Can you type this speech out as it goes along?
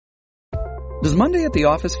Does Monday at the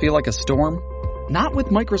office feel like a storm? Not with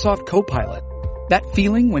Microsoft Copilot. That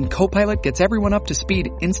feeling when Copilot gets everyone up to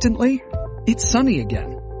speed instantly? It's sunny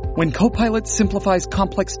again. When Copilot simplifies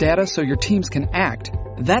complex data so your teams can act,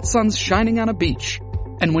 that sun's shining on a beach.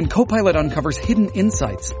 And when Copilot uncovers hidden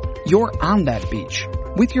insights, you're on that beach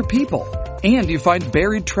with your people, and you find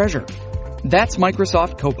buried treasure. That's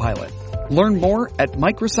Microsoft Copilot. Learn more at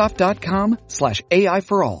Microsoft.com/AI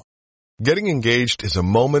for all. Getting engaged is a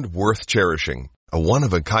moment worth cherishing. A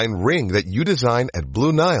one-of-a-kind ring that you design at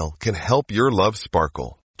Blue Nile can help your love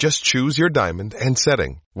sparkle. Just choose your diamond and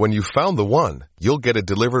setting. When you've found the one, you'll get it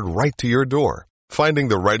delivered right to your door. Finding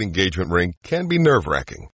the right engagement ring can be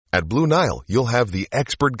nerve-wracking. At Blue Nile, you'll have the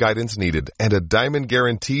expert guidance needed and a diamond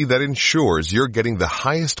guarantee that ensures you're getting the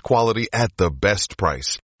highest quality at the best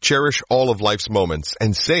price. Cherish all of life's moments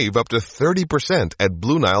and save up to 30% at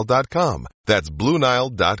BlueNile.com. That's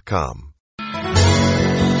BlueNile.com.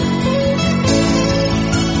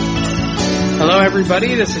 Hello,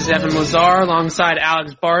 everybody. This is Evan Lazar alongside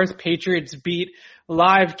Alex Barth, Patriots Beat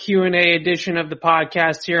live Q&A edition of the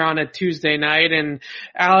podcast here on a Tuesday night. And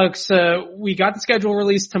Alex, we got the schedule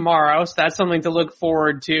released tomorrow, so that's something to look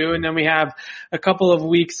forward to. And then we have a couple of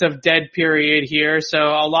weeks of dead period here, so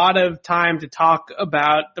a lot of time to talk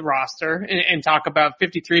about the roster and talk about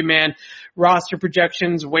 53-man roster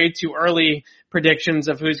projections, way too early predictions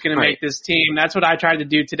of who's going to make this team. That's what I tried to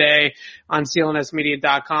do today on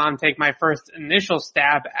clnsmedia.com, take my first initial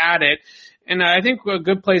stab at it. And I think a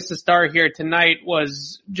good place to start here tonight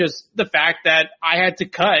was just the fact that I had to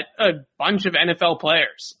cut a bunch of NFL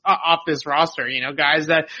players off this roster. You know, guys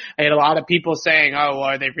that I had a lot of people saying, oh,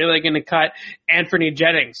 are they really going to cut Anthony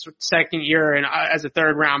Jennings, second year as a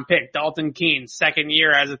third round pick, Dalton Keene, second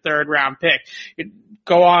year as a third round pick.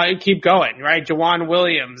 Go on, keep going, right? Jawan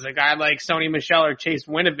Williams, a guy like Sony Michel or Chase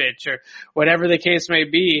Winovich or whatever the case may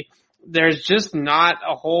be. There's just not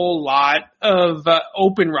a whole lot of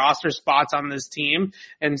open roster spots on this team,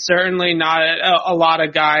 and certainly not a lot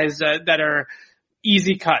of guys that are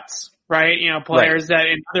easy cuts, right? You know, players that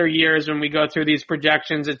in other years when we go through these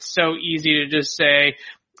projections, it's so easy to just say,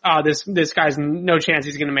 oh, this guy's no chance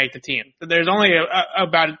he's going to make the team. There's only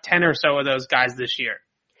about 10 or so of those guys this year.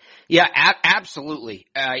 Yeah, absolutely.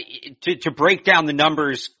 To break down the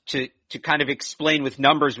numbers, to kind of explain with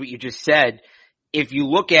numbers what you just said, if you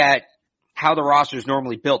look at how the roster is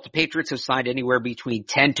normally built, the Patriots have signed anywhere between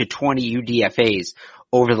 10 to 20 UDFAs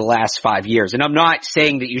over the last 5 years. And I'm not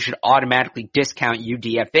saying that you should automatically discount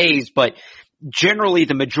UDFAs, but generally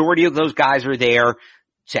the majority of those guys are there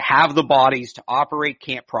to have the bodies to operate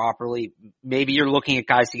camp properly. Maybe you're looking at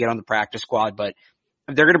guys to get on the practice squad, but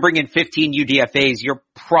if they're going to bring in 15 UDFAs, you're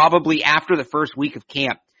probably, after the first week of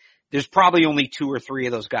camp, there's probably only 2 or 3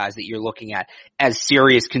 of those guys that you're looking at as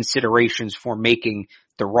serious considerations for making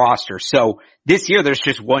the roster. So this year there's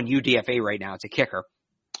just one UDFA right now. It's a kicker.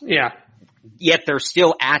 Yeah. Yet they're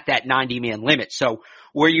still at that 90-man limit. So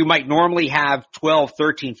where you might normally have 12,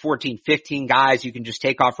 13, 14, 15 guys you can just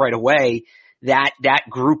take off right away, that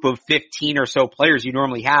group of 15 or so players you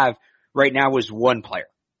normally have right now is one player.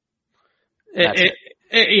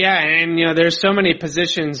 Yeah, and you know, there's so many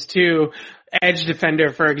positions too. Edge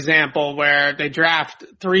defender, for example, where they draft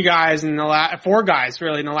 4 guys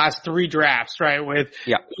really in the last 3 drafts, right? With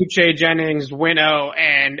Uche Jennings, Winnow,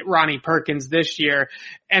 and Ronnie Perkins this year.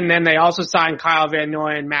 And then they also signed Kyle Van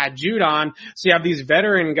Noy and Matt Judon. So you have these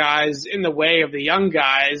veteran guys in the way of the young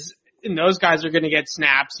guys. And those guys are going to get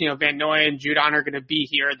snaps. You know, Van Noy and Judon are going to be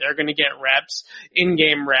here. They're going to get reps,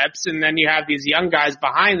 in-game reps. And then you have these young guys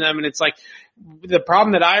behind them. And it's like, the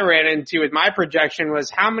problem that I ran into with my projection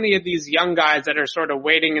was how many of these young guys that are sort of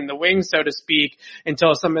waiting in the wings, so to speak,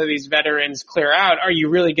 until some of these veterans clear out, are you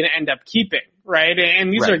really going to end up keeping, right?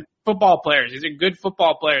 And these are football players. These are good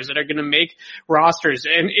football players that are going to make rosters.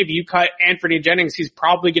 And if you cut Anthony Jennings, he's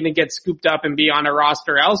probably going to get scooped up and be on a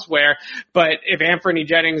roster elsewhere. But if Anthony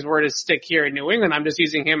Jennings were to stick here in New England, I'm just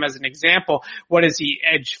using him as an example. What is he,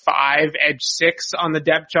 edge 5, edge 6 on the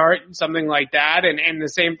depth chart, something like that? And the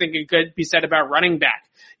same thing could be said about running back.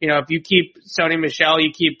 You know, if you keep Sony Michel,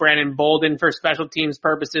 you keep Brandon Bolden for special teams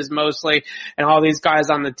purposes mostly, and all these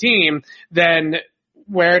guys on the team, then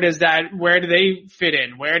where do they fit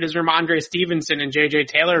in? Where does Ramondre Stevenson and JJ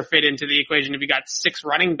Taylor fit into the equation if you got 6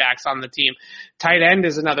 running backs on the team? Tight end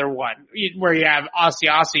is another one where you have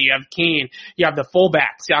Asiasi, you have Keene, you have the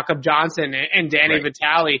fullbacks, Jakob Johnson and Danny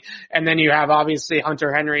Vitale, and then you have obviously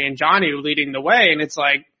Hunter Henry and Johnny leading the way, and it's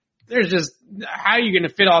like, there's just how are you going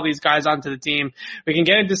to fit all these guys onto the team? We can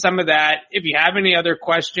get into some of that. If you have any other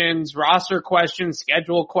questions, roster questions,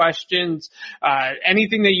 schedule questions,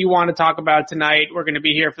 anything that you want to talk about tonight, we're going to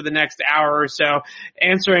be here for the next hour or so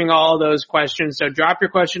answering all those questions. So drop your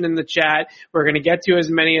question in the chat. We're going to get to as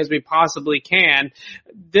many as we possibly can.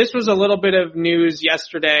 This was a little bit of news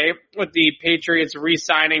yesterday with the Patriots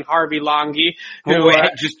re-signing Harvey Longy.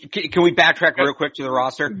 Can we backtrack real quick to the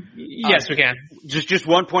roster? Yes, we can. Just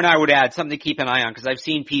one point I would add, something to keep an eye on, because I've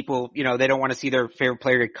seen people, they don't want to see their favorite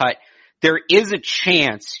player get cut. There is a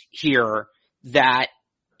chance here that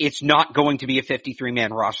it's not going to be a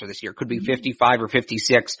 53-man roster this year. It could be 55 or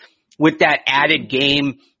 56. With that added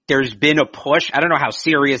game, there's been a push. I don't know how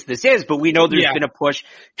serious this is, but we know there's been a push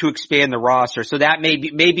to expand the roster. So that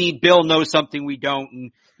maybe Bill knows something we don't.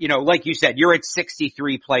 And, like you said, you're at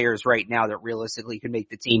 63 players right now that realistically could make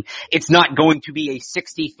the team. It's not going to be a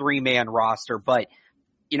 63-man roster, but,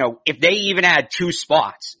 if they even add 2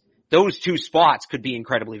 spots, those 2 spots could be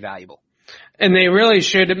incredibly valuable. And they really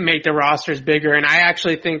should make the rosters bigger. And I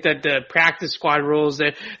actually think that the practice squad rules,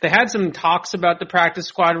 they had some talks about the practice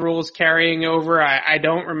squad rules carrying over. I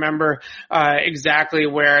don't remember exactly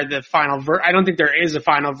where the final I don't think there is a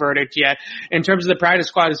final verdict yet. In terms of the practice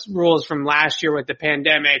squad rules from last year with the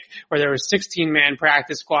pandemic, where there were 16-man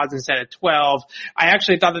practice squads instead of 12, I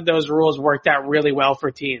actually thought that those rules worked out really well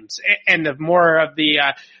for teams. And the more of the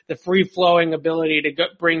free-flowing ability to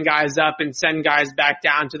bring guys up and send guys back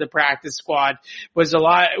down to the practice squad was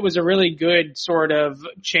a really good sort of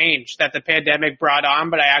change that the pandemic brought on,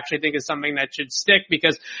 but I actually think it's something that should stick,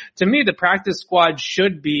 because to me, the practice squad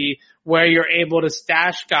should be where you're able to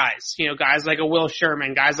stash guys, guys like a Will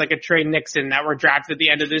Sherman, guys like a Trey Nixon that were drafted at the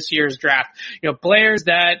end of this year's draft, players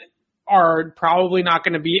that are probably not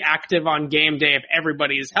going to be active on game day if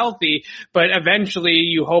everybody is healthy, but eventually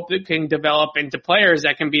you hope that can develop into players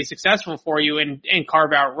that can be successful for you and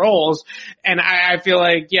carve out roles. And I feel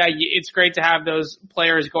like, it's great to have those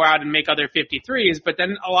players go out and make other 53s, but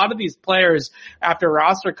then a lot of these players after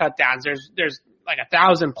roster cut downs, there's like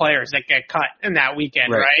 1,000 players that get cut in that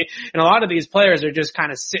weekend, right? And a lot of these players are just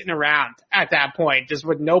kind of sitting around at that point, just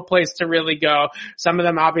with no place to really go. Some of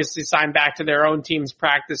them obviously sign back to their own team's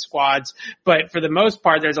practice squads, but for the most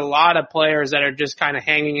part, there's a lot of players that are just kind of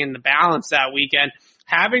hanging in the balance that weekend.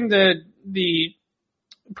 Having the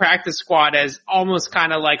practice squad as almost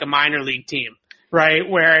kind of like a minor league team, right,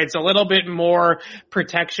 where it's a little bit more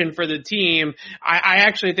protection for the team. I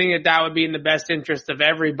actually think that would be in the best interest of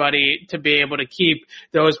everybody to be able to keep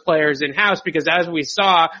those players in-house, because as we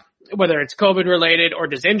saw, whether it's COVID related or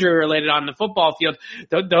just injury related on the football field,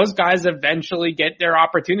 those guys eventually get their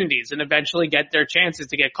opportunities and eventually get their chances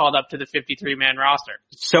to get called up to the 53-man roster.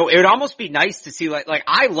 So it would almost be nice to see, like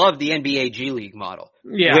I love the NBA G League model,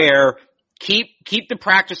 where keep the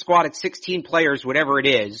practice squad at 16 players, whatever it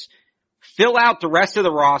is, fill out the rest of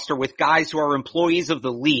the roster with guys who are employees of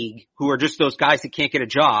the league, who are just those guys that can't get a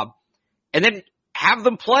job, and then have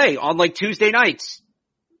them play on like Tuesday nights.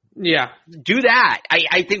 Yeah. Do that.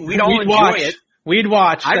 I think we'd all enjoy it. We'd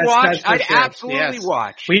watch. I'd watch. I'd absolutely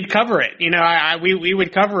watch. We'd cover it. We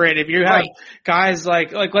would cover it if you have guys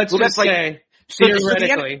like let's just say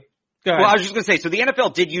theoretically. Well, I was just going to say, so the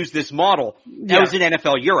NFL did use this model. That was in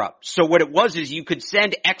NFL Europe. So what it was is you could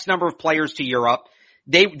send X number of players to Europe.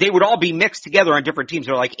 They would all be mixed together on different teams.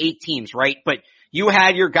 There were like 8 teams, right? But you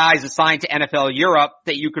had your guys assigned to NFL Europe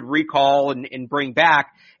that you could recall and bring back.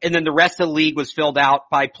 And then the rest of the league was filled out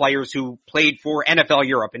by players who played for NFL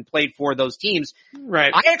Europe and played for those teams.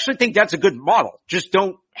 Right. I actually think that's a good model. Just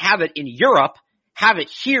don't have it in Europe. Have it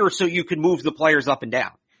here so you can move the players up and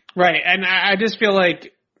down. Right. And I just feel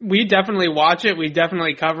like we definitely watch it. We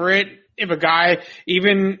definitely cover it. If a guy,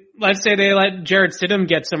 even, let's say they let Jarrett Stidham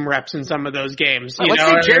get some reps in some of those games. Let's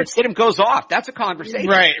say Jarrett Stidham goes off. That's a conversation.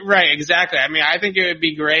 Right, exactly. I mean, I think it would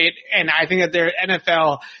be great, and I think that their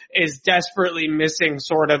NFL is desperately missing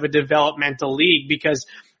sort of a developmental league, because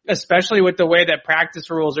especially with the way that practice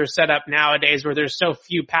rules are set up nowadays, where there's so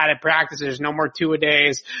few padded practices, there's no more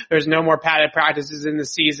 2-a-days, there's no more padded practices in the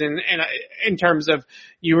season, and in terms of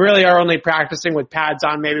you really are only practicing with pads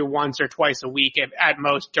on maybe once or twice a week at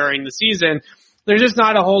most during the season. There's just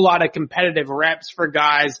not a whole lot of competitive reps for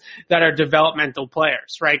guys that are developmental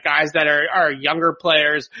players, right? Guys that are younger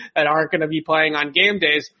players that aren't going to be playing on game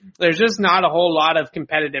days. There's just not a whole lot of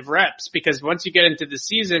competitive reps, because once you get into the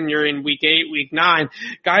season, you're in week 8, week 9,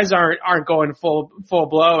 guys aren't going full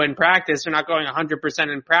blow in practice. They're not going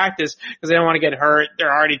 100% in practice because they don't want to get hurt.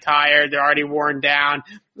 They're already tired. They're already worn down.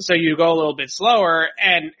 So you go a little bit slower,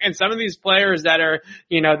 and some of these players that are,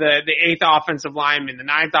 the 8th offensive lineman, the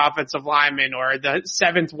 9th offensive lineman, or the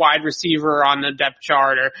 7th wide receiver on the depth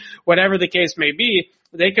chart, or whatever the case may be,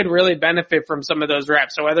 they could really benefit from some of those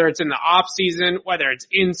reps. So whether it's in the off season, whether it's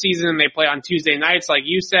in season and they play on Tuesday nights like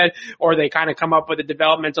you said, or they kind of come up with a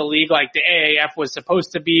developmental league like the AAF was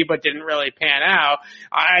supposed to be but didn't really pan out,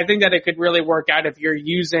 I think that it could really work out if you're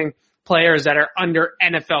using players that are under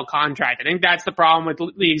NFL contract. I think that's the problem with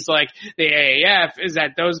leagues like the AAF, is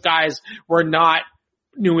that those guys were not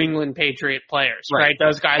New England Patriot players, right?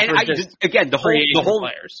 Those guys were just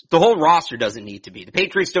the whole roster doesn't need to be. The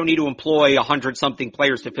Patriots don't need to employ 100-something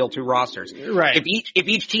players to fill 2 rosters. Right. If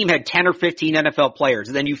each team had 10 or 15 NFL players,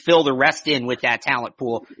 and then you fill the rest in with that talent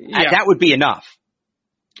pool, that would be enough.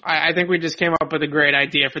 I think we just came up with a great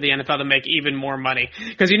idea for the NFL to make even more money.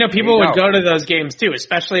 Because, people would go to those games too,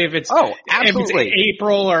 especially if it's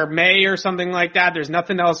April or May or something like that. There's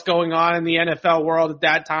nothing else going on in the NFL world at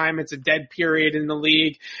that time. It's a dead period in the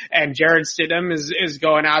league. And Jared Stidham is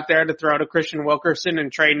going out there to throw to Christian Wilkerson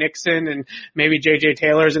and Trey Nixon, and maybe JJ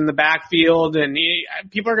Taylor's in the backfield. And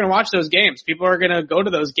people are going to watch those games. People are going to go to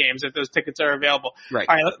those games if those tickets are available. Right.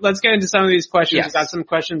 All right, let's get into some of these questions. Yes. We've got some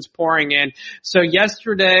questions pouring in. So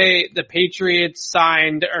yesterday, the Patriots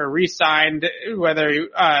signed or re-signed, whether,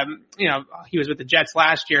 he was with the Jets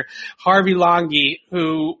last year, Harvey Longy,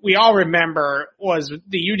 who we all remember was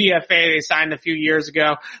the UDFA they signed a few years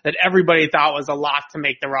ago that everybody thought was a lock to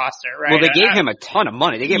make the roster, right? Well, they gave him a ton of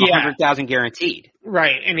money. They gave him $100,000 guaranteed.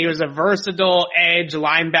 Right. And he was a versatile edge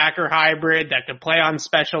linebacker hybrid that could play on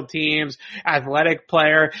special teams, athletic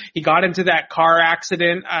player. He got into that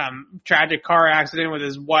tragic car accident with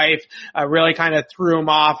his wife, really kind of threw him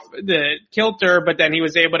off the kilter, but then he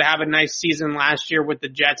was able to have a nice season last year with the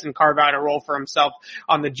Jets and carve out a role for himself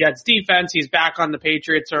on the Jets defense. He's back on the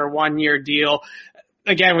Patriots for a 1-year deal.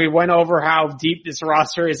 Again, we went over how deep this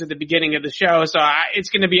roster is at the beginning of the show, so it's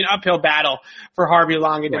going to be an uphill battle for Harvey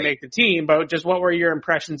Longy to make the team. But just what were your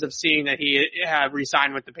impressions of seeing that he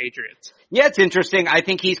re-signed with the Patriots? Yeah, it's interesting. I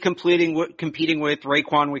think he's competing with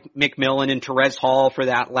Raekwon McMillan and Terez Hall for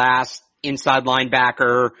that last inside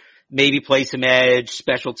linebacker, maybe play some edge,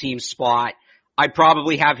 special team spot. I'd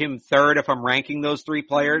probably have him third if I'm ranking those 3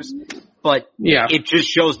 players, but it just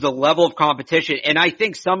shows the level of competition. And I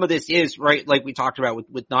think some of this is, right, like we talked about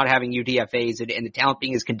with not having UDFAs and the talent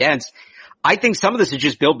being as condensed. I think some of this is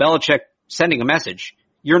just Bill Belichick sending a message.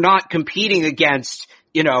 You're not competing against,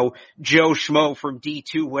 Joe Schmo from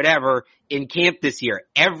D2, whatever, in camp this year.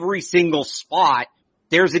 Every single spot,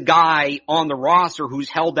 there's a guy on the roster who's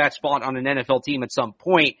held that spot on an NFL team at some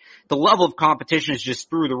point. The level of competition is just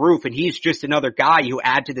through the roof, and he's just another guy you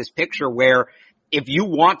add to this picture where if you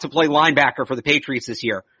want to play linebacker for the Patriots this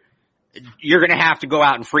year, you're going to have to go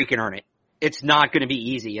out and freaking earn it. It's not going to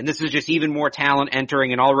be easy. And this is just even more talent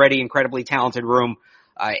entering an already incredibly talented room.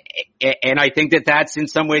 And I think that that's in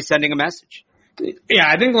some ways sending a message. Yeah,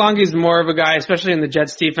 I think Longy's more of a guy, especially in the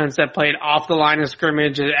Jets defense, that played off the line of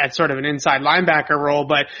scrimmage at sort of an inside linebacker role.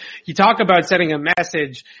 But you talk about sending a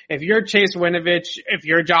message. If you're Chase Winovich, if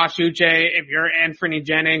you're Josh Uche, if you're Anthony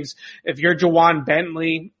Jennings, if you're Jawan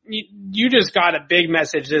Bentley, you just got a big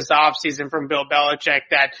message this offseason from Bill Belichick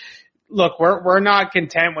that, look, we're not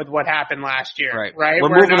content with what happened last year, right? We're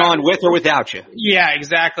moving on with or without you. Yeah,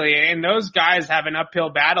 exactly. And those guys have an uphill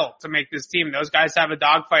battle to make this team. Those guys have a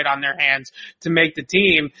dogfight on their hands to make the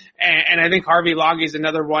team. And I think Harvey Longy is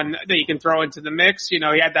another one that you can throw into the mix. He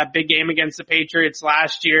had that big game against the Patriots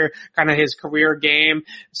last year, kind of his career game.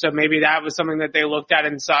 So maybe that was something that they looked at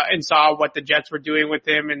and saw what the Jets were doing with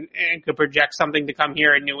him and could project something to come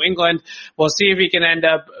here in New England. We'll see if he can end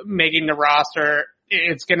up making the roster.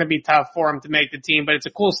 It's going to be tough for him to make the team, but it's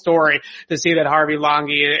a cool story to see that Harvey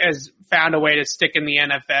Longy has found a way to stick in the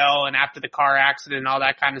NFL and after the car accident and all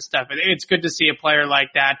that kind of stuff. It's good to see a player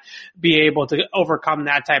like that be able to overcome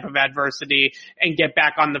that type of adversity and get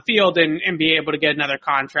back on the field and be able to get another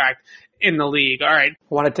contract in the league. All right.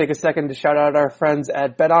 I want to take a second to shout out our friends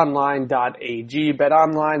at betonline.ag.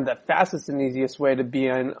 BetOnline, the fastest and easiest way to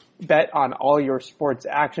bet on all your sports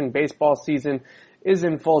action. Baseball season is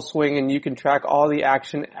in full swing, and you can track all the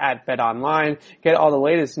action at BetOnline. Get all the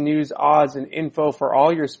latest news, odds, and info for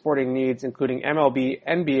all your sporting needs, including MLB,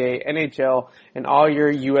 NBA, NHL, and all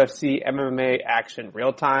your UFC, MMA action.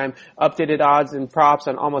 Real-time, updated odds and props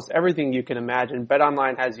on almost everything you can imagine.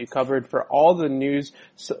 BetOnline has you covered for all the news,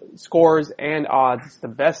 scores, and odds. It's the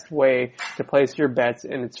best way to place your bets,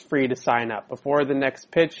 and it's free to sign up. Before the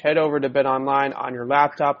next pitch, head over to BetOnline on your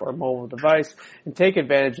laptop or mobile device and take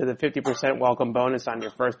advantage of the 50% welcome bonus bonus on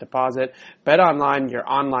your first deposit. BetOnline, your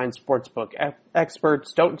online sportsbook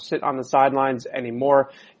experts. Don't sit on the sidelines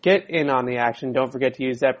anymore. Get in on the action. Don't forget to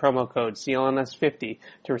use that promo code CLNS50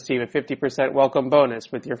 to receive a 50% welcome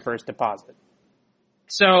bonus with your first deposit.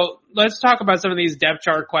 So let's talk about some of these depth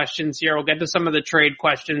chart questions here. We'll get to some of the trade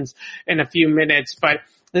questions in a few minutes, but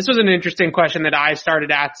this was an interesting question that I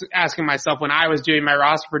started asking myself when I was doing my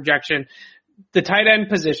roster projection. The tight end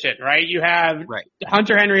position, right? You have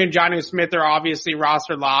Hunter Henry and Jonnu Smith are obviously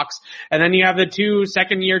roster locks, and then you have the 2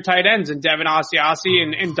 second-year tight ends in Devin Asiasi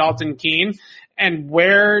and Dalton Keene. And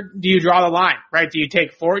where do you draw the line, right? Do you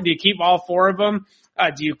take 4? Do you keep all 4 of them?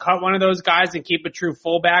 Do you cut one of those guys and keep a true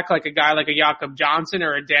fullback like a guy like a Jakob Johnson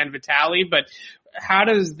or a Dan Vitale? But how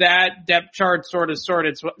does that depth chart sort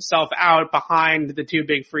itself out behind the 2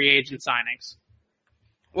 big free agent signings?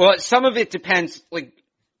 Well, some of it depends. Like,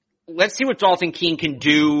 let's see what Dalton Keene can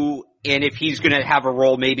do and if he's going to have a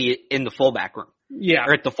role maybe in the fullback room. Yeah.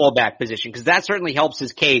 Or at the fullback position, because that certainly helps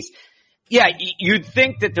his case. Yeah, you'd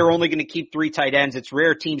think that they're only going to keep 3 tight ends. It's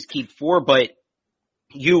rare teams keep 4, but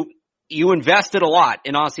you invested a lot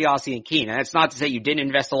in Asiasi and Keene. And that's not to say you didn't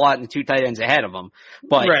invest a lot in the 2 tight ends ahead of them.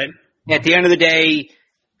 But at the end of the day,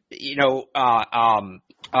 you know,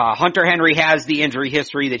 Hunter Henry has the injury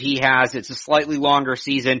history that he has. It's a slightly longer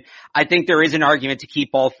season. I think there is an argument to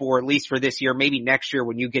keep all 4, at least for this year. Maybe next year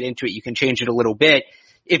when you get into it, you can change it a little bit.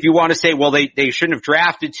 If you want to say, well, they shouldn't have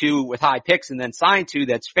drafted 2 with high picks and then signed 2,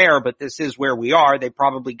 that's fair, but this is where we are. They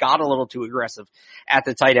probably got a little too aggressive at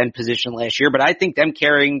the tight end position last year, but I think them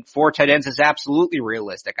carrying 4 tight ends is absolutely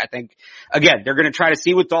realistic. I think, again, they're going to try to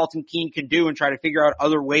see what Dalton Keene can do and try to figure out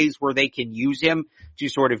other ways where they can use him to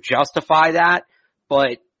sort of justify that.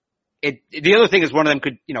 But the other thing is one of them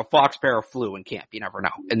could, you know, Foxpair or flu in camp. You never know.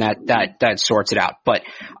 And that sorts it out. But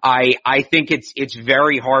I think it's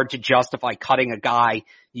very hard to justify cutting a guy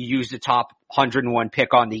you used the top 101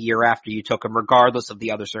 pick on the year after you took him, regardless of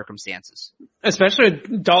the other circumstances. Especially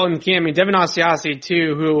with Dalton Keene. I mean, Devin Asiasi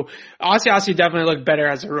too, who Asiasi definitely looked better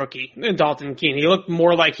as a rookie than Dalton Keene. He looked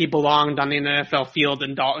more like he belonged on the NFL field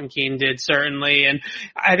than Dalton Keene did, certainly. And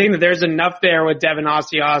I think that there's enough there with Devin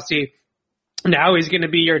Asiasi. Now he's going to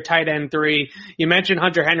be your tight end 3. You mentioned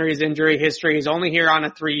Hunter Henry's injury history. He's only here on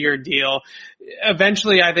a 3-year deal.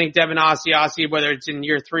 Eventually, I think Devin Asiasi, whether it's in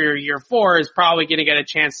year 3 or year 4, is probably going to get a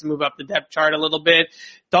chance to move up the depth chart a little bit.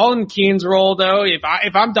 Dalton Keene's role, though, if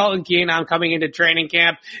I'm Dalton Keene, I'm coming into training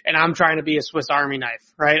camp and I'm trying to be a Swiss Army knife,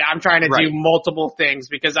 right? I'm trying to do multiple things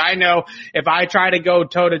because I know if I try to go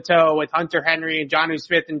toe to toe with Hunter Henry and Jonnu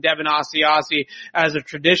Smith and Devin Asiasi as a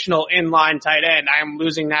traditional inline tight end, I am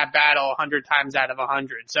losing that battle 100 times out of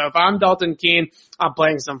 100. So if I'm Dalton Keene, I'm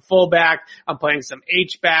playing some fullback, I'm playing some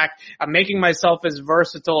H-back, I'm making myself as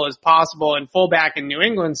versatile as possible, and fullback in New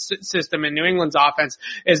England's system and New England's offense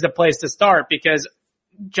is the place to start because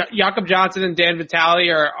Jakob Johnson and Dan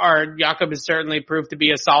Vitale Jakob has certainly proved to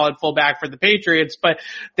be a solid fullback for the Patriots, but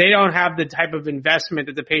they don't have the type of investment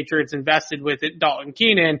that the Patriots invested with Dalton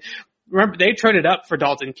Keene in. Remember, they traded up for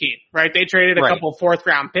Dalton Keene, right? They traded a couple 4th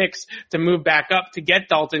round picks to move back up to get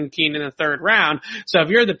Dalton Keene in the 3rd round. So if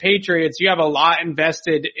you're the Patriots, you have a lot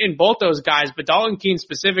invested in both those guys, but Dalton Keene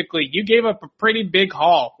specifically, you gave up a pretty big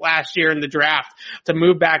haul last year in the draft to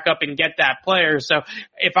move back up and get that player. So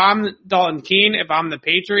if I'm Dalton Keene, if I'm the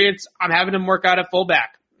Patriots, I'm having him work out at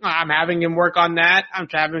fullback. I'm having him work on that. I'm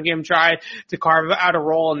having him try to carve out a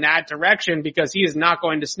role in that direction because he is not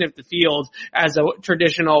going to sniff the field as a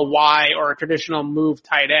traditional Y or a traditional move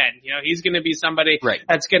tight end. You know, he's going to be somebody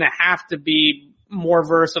that's going to have to be more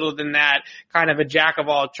versatile than that, kind of a jack of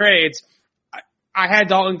all trades. I had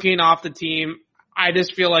Dalton Keene off the team. I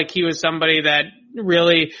just feel like he was somebody that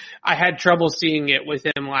really, I had trouble seeing it with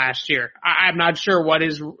him last year. I'm not sure what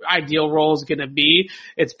his ideal role is going to be.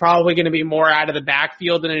 It's probably going to be more out of the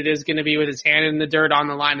backfield than it is going to be with his hand in the dirt on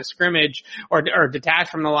the line of scrimmage or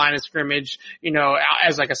detached from the line of scrimmage, you know,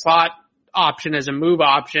 as like a slot option, as a move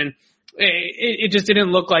option. It just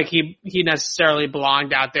didn't look like he necessarily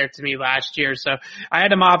belonged out there to me last year. So I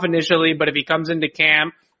had him off initially, but if he comes into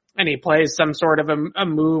camp and he plays some sort of a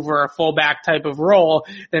move or a fullback type of role,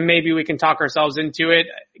 then maybe we can talk ourselves into it.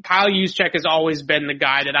 Kyle Juszczyk has always been the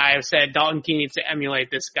guy that I have said Dalton Keene needs to emulate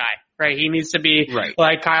this guy, right? He needs to be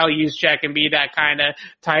like Kyle Juszczyk and be that kind of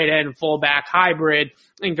tight end fullback hybrid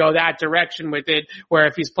and go that direction with it, where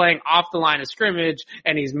if he's playing off the line of scrimmage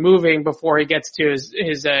and he's moving before he gets to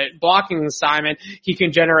his blocking assignment, he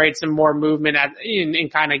can generate some more movement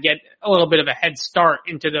and kind of get a little bit of a head start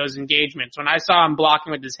into those engagements. When I saw him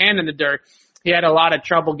blocking with his hand in the dirt, he had a lot of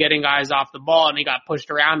trouble getting guys off the ball and he got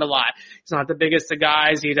pushed around a lot. He's not the biggest of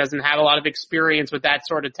guys. He doesn't have a lot of experience with that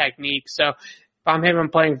sort of technique. So If I'm him, I'm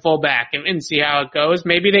playing fullback and see how it goes.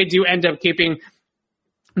 Maybe they do end up keeping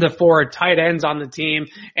the 4 tight ends on the team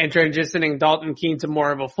and transitioning Dalton Keene to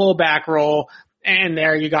more of a fullback role. And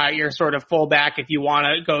there you got your sort of fullback if you want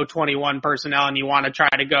to go 21 personnel and you want to try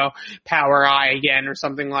to go power I again or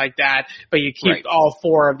something like that. But you keep all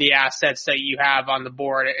 4 of the assets that you have on the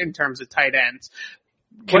board in terms of tight ends.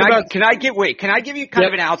 Can I give you kind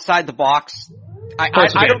of an outside the box? I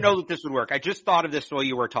don't know that this would work. I just thought of this while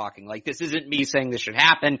you were talking. Like, this isn't me saying this should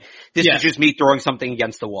happen. This is just me throwing something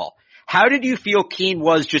against the wall. How did you feel Keene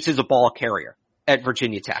was just as a ball carrier at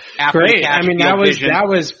Virginia Tech? Great. I mean, that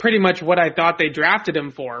was pretty much what I thought they drafted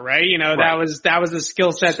him for, right? You know, that was the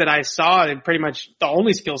skill set that I saw, and pretty much the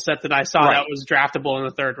only skill set that I saw that was draftable in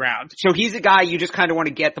the 3rd round. So he's a guy you just kind of want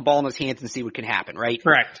to get the ball in his hands and see what can happen, right?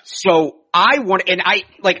 Correct. So I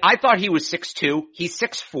thought he was 6'2". He's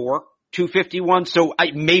 6'4", 251. So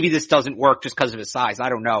maybe this doesn't work just because of his size. I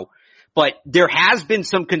don't know. But there has been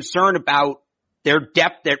some concern about their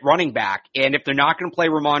depth at running back. And if they're not going to play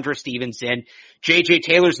Ramondre Stevenson, J.J.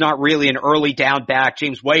 Taylor's not really an early down back.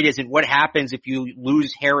 James White isn't. What happens if you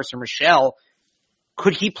lose Harris or Michelle?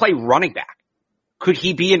 Could he play running back? Could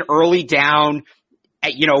he be an early down,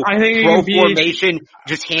 throw formation,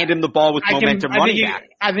 just hand him the ball with momentum running back?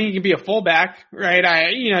 I think he can be a fullback, right?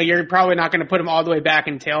 You're probably not going to put him all the way back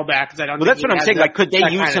in tailback because I don't. Well, that's what I'm saying. Like, could they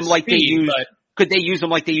use him like they used? Could they use him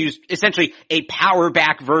like they used essentially a power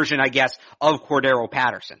back version, I guess, of Cordero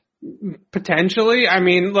Patterson? Potentially. I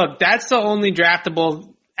mean, look, that's the only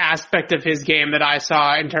draftable aspect of his game that I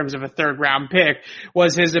saw in terms of a 3rd round pick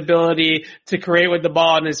was his ability to create with the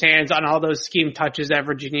ball in his hands on all those scheme touches that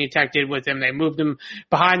Virginia Tech did with him. They moved him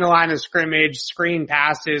behind the line of scrimmage, screen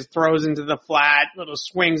passes, throws into the flat, little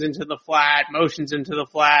swings into the flat, motions into the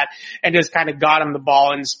flat, and just kind of got him the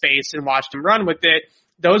ball in space and watched him run with it.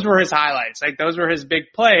 Those were his highlights. Like, those were his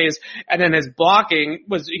big plays. And then his blocking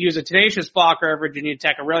he was a tenacious blocker at Virginia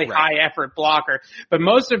Tech, a really high effort blocker. But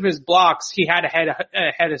most of his blocks, he had a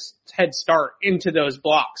head start into those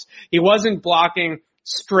blocks. He wasn't blocking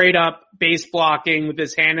straight up base blocking with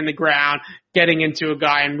his hand in the ground, getting into a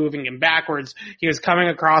guy and moving him backwards. He was coming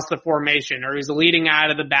across the formation, or he was leading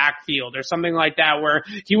out of the backfield or something like that, where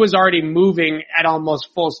he was already moving at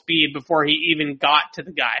almost full speed before he even got to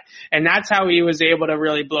the guy. And that's how he was able to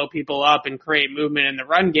really blow people up and create movement in the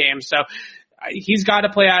run game. So he's got to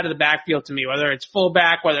play out of the backfield to me, whether it's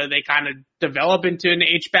fullback, whether they kind of develop into an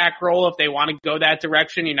H-back role if they want to go that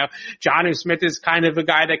direction. Jonnu Smith is kind of a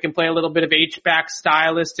guy that can play a little bit of H-back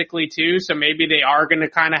stylistically too, so maybe they are going to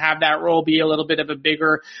kind of have that role be a little bit of a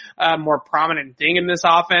bigger, more prominent thing in this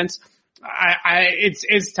offense.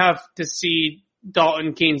 It's tough to see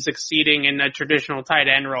Dalton Keene succeeding in a traditional tight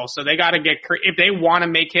end role, so they got to if they want to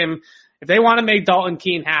make Dalton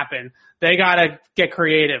Keene happen, they gotta get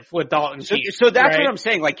creative with Dalton Keene. So that's what I'm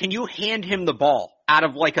saying. Like, can you hand him the ball out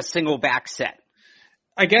of like a single back set?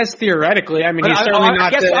 I guess theoretically. I mean, he's certainly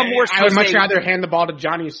not. I would much rather hand the ball to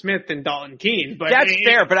Jonnu Smith than Dalton Keene. But that's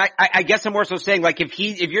fair. But I guess I'm more so saying, like, if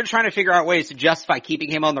you're trying to figure out ways to justify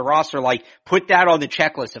keeping him on the roster, like, put that on the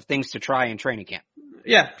checklist of things to try in training camp.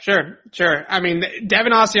 Yeah, sure. I mean,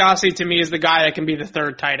 Devin Asiasi to me is the guy that can be the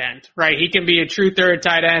 3rd tight end, right? He can be a true 3rd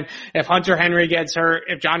tight end. If Hunter Henry gets hurt,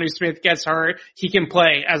 if Jonnu Smith gets hurt, he can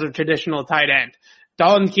play as a traditional tight end.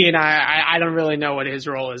 Dalton Keene, I don't really know what his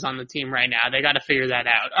role is on the team right now. They got to figure that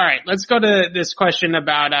out. All right, let's go to this question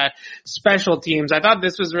about special teams. I thought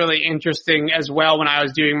this was really interesting as well when I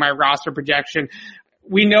was doing my roster projection.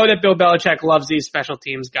 We know that Bill Belichick loves these special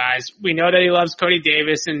teams guys. We know that he loves Cody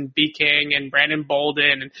Davis and B. King and Brandon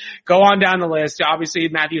Bolden, and go on down the list. Obviously,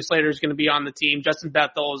 Matthew Slater is going to be on the team. Justin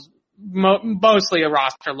Bethel is mostly a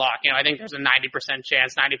roster lock. I think there's a 90%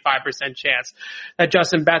 chance, 95% chance that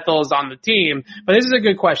Justin Bethel is on the team. But this is a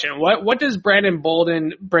good question. What does Brandon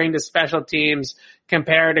Bolden bring to special teams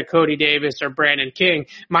compared to Cody Davis or Brandon King?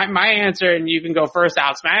 My answer, and you can go first,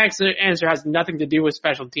 Alex, my answer has nothing to do with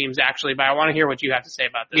special teams actually, but I want to hear what you have to say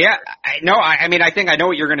about this. Yeah, I think I know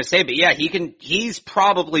what you're going to say, but yeah, he's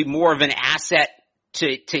probably more of an asset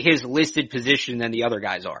to his listed position than the other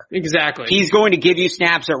guys are. Exactly. He's going to give you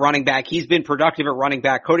snaps at running back. He's been productive at running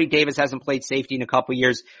back. Cody Davis hasn't played safety in a couple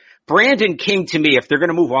years. Brandon King, to me, if they're going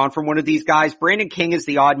to move on from one of these guys, Brandon King is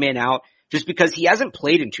the odd man out just because he hasn't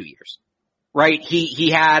played in 2 years, right? He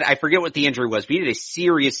had, I forget what the injury was, but he had a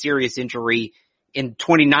serious injury in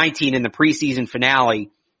 2019 in the preseason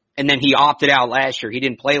finale, and then he opted out last year. He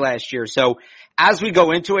didn't play last year. So as we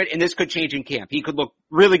go into it, and this could change in camp, he could look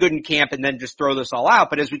really good in camp and then just throw this all out.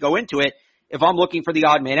 But as we go into it, if I'm looking for the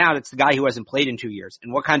odd man out, it's the guy who hasn't played in 2 years.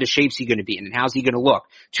 And what kind of shape's he going to be in, and how's he going to look?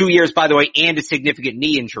 2 years, by the way, and a significant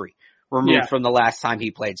knee injury. removed from the last time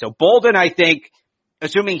he played. So Bolden, I think,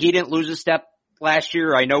 assuming he didn't lose a step last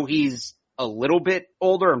year, I know he's a little bit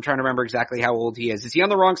older. I'm trying to remember exactly how old he is. Is he on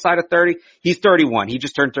the wrong side of 30? He's 31. He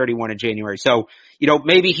just turned 31 in January. So,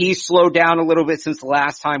 maybe he's slowed down a little bit since the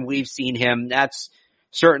last time we've seen him. That's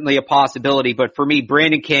certainly a possibility. But for me,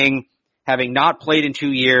 Brandon King, having not played in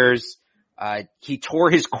 2 years, he tore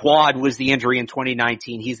his quad was the injury in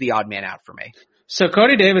 2019. He's the odd man out for me. So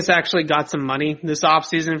Cody Davis actually got some money this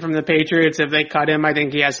offseason from the Patriots. If they cut him, I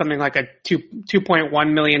think he has something like a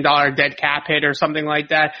 $2.1 million dead cap hit or something like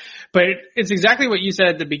that. But it's exactly what you said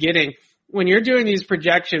at the beginning. When you're doing these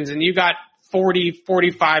projections and you got 40,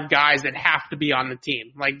 45 guys that have to be on the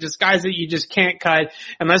team, like just guys that you just can't cut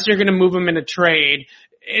unless you're going to move them in a trade.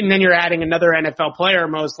 And then you're adding another NFL player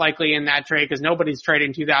most likely in that trade because nobody's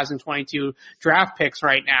trading 2022 draft picks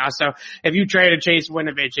right now. So if you trade a Chase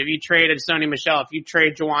Winovich, if you trade a Sony Michel, if you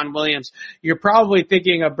trade Juwan Williams, you're probably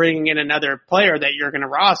thinking of bringing in another player that you're going to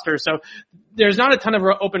roster. So there's not a ton of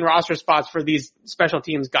open roster spots for these special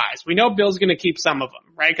teams guys. We know Bill's going to keep some of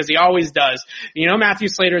them, right? Because he always does. Matthew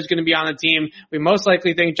Slater is going to be on the team. We most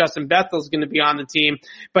likely think Justin Bethel is going to be on the team.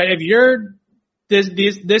 But if you're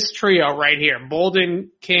this trio right here,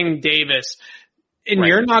 Bolden, King, Davis, and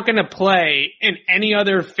you're not going to play in any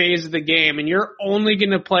other phase of the game, and you're only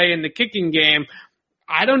going to play in the kicking game,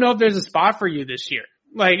 I don't know if there's a spot for you this year.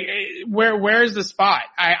 Like, where's the spot?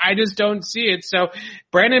 I just don't see it. So,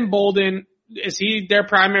 Brandon Bolden, is he their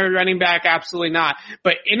primary running back? Absolutely not.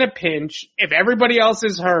 But in a pinch, if everybody else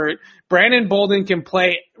is hurt, Brandon Bolden can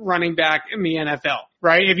play running back in the NFL,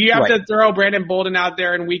 right? If you have to throw Brandon Bolden out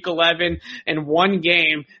there in week 11 in one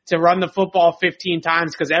game to run the football 15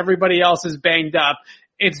 times because everybody else is banged up,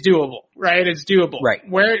 it's doable, right? It's doable. Right.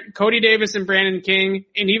 Where Cody Davis and Brandon King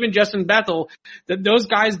and even Justin Bethel, those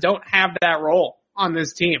guys don't have that role on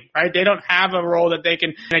this team, right? They don't have a role that they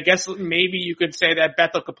can, I guess maybe you could say that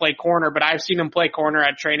Bethel could play corner, but I've seen him play corner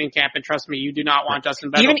at training camp, and trust me, you do not want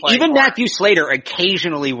Justin Bethel playing Even corner. Matthew Slater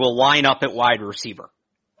occasionally will line up at wide receiver.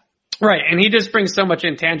 Right, and he just brings so much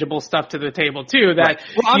intangible stuff to the table too that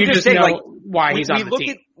you just saying, know why he's on the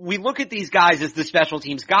team. We look at these guys as the special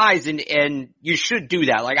teams guys, and you should do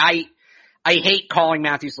that. Like I hate calling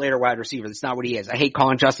Matthew Slater wide receiver. That's not what he is. I hate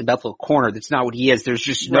calling Justin Bethel corner. That's not what he is. There's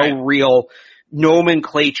just no real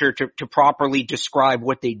nomenclature to properly describe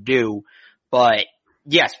what they do. But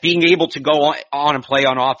yes, being able to go on and play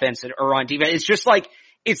on offense or on defense, it's just like,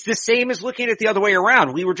 it's the same as looking at it the other way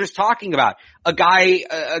around. We were just talking about a guy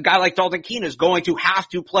like Dalton Keene is going to have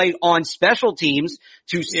to play on special teams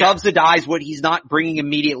to subsidize what he's not bringing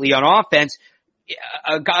immediately on offense.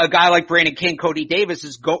 A guy like Brandon King, Cody Davis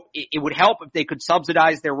it would help if they could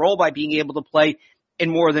subsidize their role by being able to play in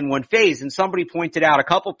more than one phase. And somebody pointed out, a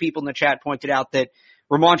couple people in the chat pointed out that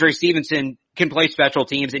Ramondre Stevenson can play special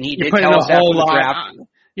teams, and he did tell us after the draft.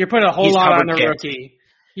 You're putting a whole lot on the rookie.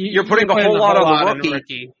 You're putting a whole lot on the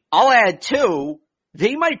rookie. I'll add too,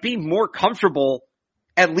 they might be more comfortable,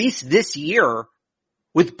 at least this year,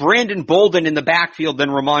 with Brandon Bolden in the backfield than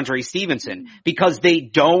Ramondre Stevenson, because they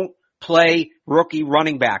don't play rookie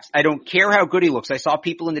running backs. I don't care how good he looks. I saw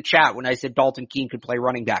people in the chat when I said Dalton Keene could play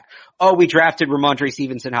running back. Oh, we drafted Ramondre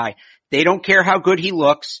Stevenson high. They don't care how good he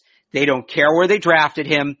looks. They don't care where they drafted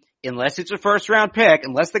him, unless it's a first round pick,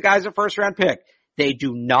 unless the guy's a first round pick. They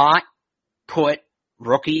do not put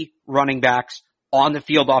rookie running backs on the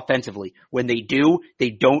field offensively. When they do, they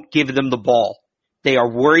don't give them the ball. They are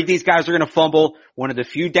worried these guys are going to fumble. One of the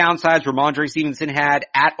few downsides Ramondre Stevenson had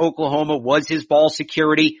at Oklahoma was his ball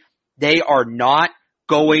security. They are not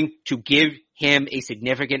going to give him a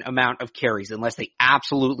significant amount of carries unless they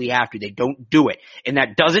absolutely have to. They don't do it. And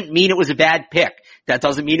that doesn't mean it was a bad pick. That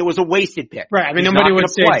doesn't mean it was a wasted pick. Right. I mean, nobody would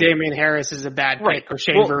say Damian Harris is a bad pick or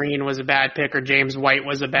Shane Vereen was a bad pick or James White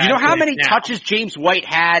was a bad pick. You know how many touches James White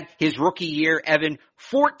had his rookie year, Evan?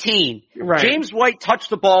 14. Right. James White touched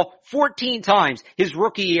the ball 14 times his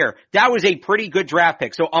rookie year. That was a pretty good draft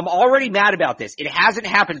pick. So I'm already mad about this. It hasn't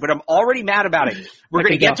happened, but I'm already mad about it. We're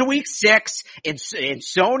going to get to week 6 and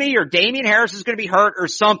Sony or Damian Harris is going to be hurt or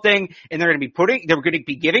something, and they're going to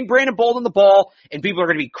be giving Brandon Bolden the ball, and people are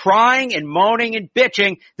going to be crying and moaning and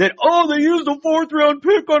bitching that, oh, they used a 4th round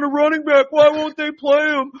pick on a running back. Why won't they play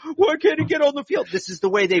him? Why can't he get on the field? This is the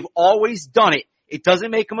way they've always done it. It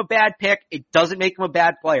doesn't make him a bad pick. It doesn't make him a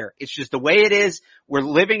bad player. It's just the way it is. We're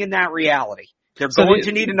living in that reality. They're going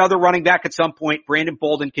to need another running back at some point. Brandon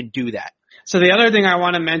Bolden can do that. So the other thing I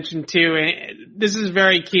want to mention too, and this is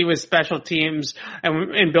very key with special teams,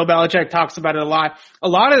 and Bill Belichick talks about it a lot. A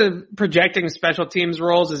lot of projecting special teams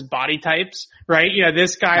roles is body types, right? You know,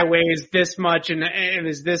 this guy weighs this much and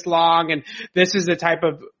is this long, and this is the type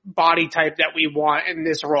of body type that we want in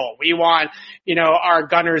this role. We want, you know, our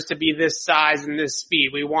gunners to be this size and this speed.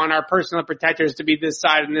 We want our personal protectors to be this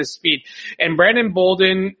size and this speed. And Brandon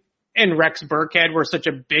Bolden and Rex Burkhead were such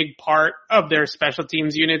a big part of their special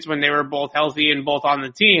teams units when they were both healthy and both on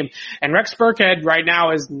the team. And Rex Burkhead right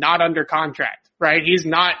now is not under contract, right? He's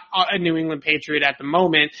not a New England Patriot at the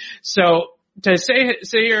moment. So to sit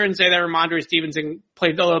here and say that Ramondre Stevenson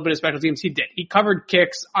played a little bit of special teams, he did. He covered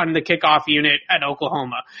kicks on the kickoff unit at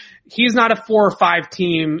Oklahoma. He's not a 4 or 5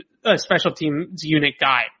 team special teams unit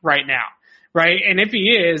guy right now, right? And if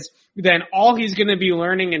he is, then all he's going to be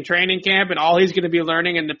learning in training camp and all he's going to be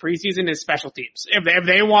learning in the preseason is special teams. If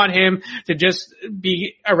they want him to just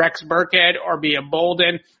be a Rex Burkhead or be a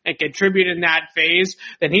Bolden and contribute in that phase,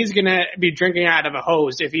 then he's going to be drinking out of a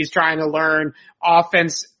hose if he's trying to learn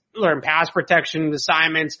offense, learn pass protection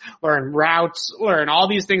assignments, learn routes, learn all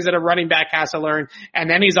these things that a running back has to learn. And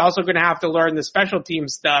then he's also going to have to learn the special team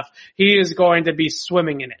stuff. He is going to be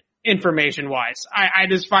swimming in it. Information wise, I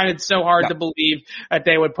just find it so hard to believe that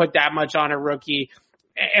they would put that much on a rookie.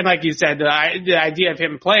 And like you said, the idea of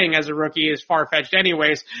him playing as a rookie is far-fetched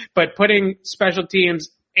anyways, but putting special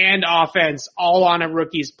teams and offense all on a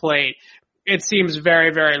rookie's plate, it seems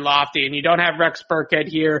very, very lofty. And you don't have Rex Burkhead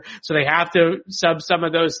here, so they have to sub some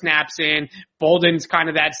of those snaps in. Bolden's kind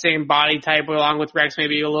of that same body type along with Rex,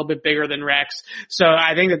 maybe a little bit bigger than Rex. So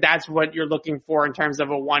I think that that's what you're looking for in terms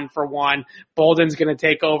of a 1-for-1. Bolden's going to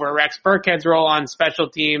take over Rex Burkhead's role on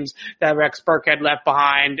special teams that Rex Burkhead left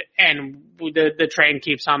behind, and the train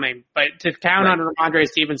keeps humming. But to count on Ramondre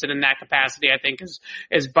Stevenson in that capacity, I think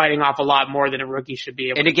is biting off a lot more than a rookie should be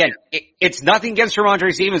able to. And again, it's nothing against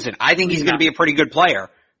Ramondre Stevenson. I think he's going to be a pretty good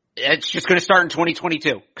player. It's just going to start in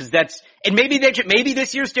 2022 because and maybe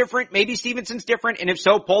this year's different. Maybe Stevenson's different. And if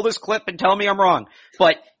so, pull this clip and tell me I'm wrong.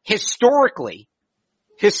 But historically,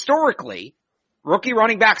 rookie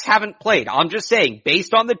running backs haven't played. I'm just saying,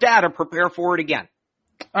 based on the data, prepare for it again.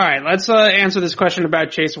 All right. Let's answer this question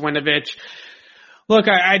about Chase Winovich. Look,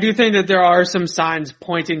 I do think that there are some signs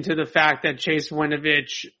pointing to the fact that Chase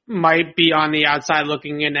Winovich might be on the outside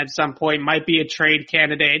looking in at some point, might be a trade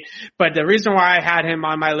candidate. But the reason why I had him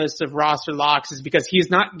on my list of roster locks is because he's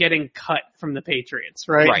not getting cut from the Patriots,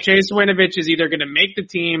 right? Chase Winovich is either going to make the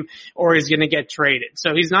team or he's going to get traded.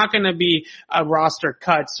 So he's not going to be a roster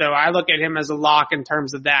cut. So I look at him as a lock in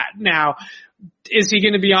terms of that. Now, is he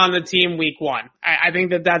going to be on the team week 1? I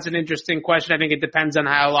think that that's an interesting question. I think it depends on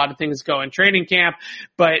how a lot of things go in training camp.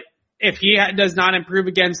 But if he does not improve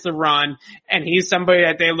against the run and he's somebody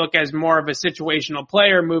that they look as more of a situational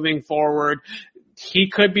player moving forward, he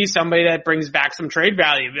could be somebody that brings back some trade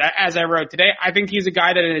value. As I wrote today, I think he's a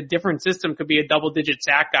guy that in a different system could be a double-digit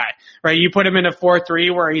sack guy, right? You put him in a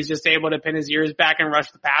 4-3 where he's just able to pin his ears back and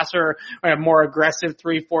rush the passer, or a more aggressive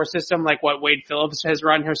 3-4 system like what Wade Phillips has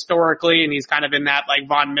run historically, and he's kind of in that like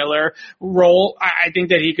Von Miller role. I think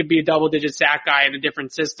that he could be a double-digit sack guy in a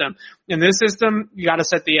different system. In this system, you got to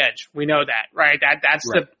set the edge. We know that, right? That's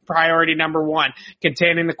the priority number 1.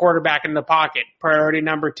 Containing the quarterback in the pocket. Priority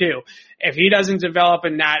number 2. If he doesn't develop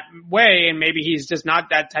in that way, and maybe he's just not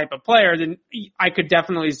that type of player, then I could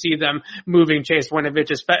definitely see them moving Chase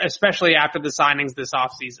Winovich, especially after the signings this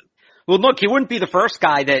offseason. Well, look, he wouldn't be the first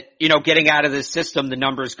guy that, getting out of this system, the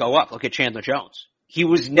numbers go up. Look at Chandler Jones. He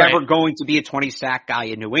was never going to be a 20 sack guy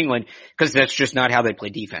in New England because that's just not how they play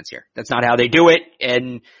defense here. That's not how they do it.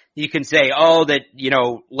 And you can say,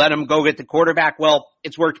 let him go get the quarterback. Well,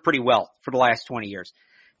 it's worked pretty well for the last 20 years.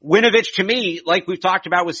 Winovich, to me, like we've talked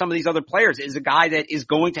about with some of these other players, is a guy that is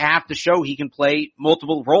going to have to show he can play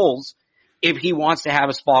multiple roles if he wants to have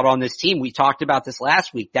a spot on this team. We talked about this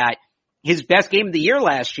last week, that his best game of the year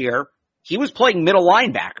last year, he was playing middle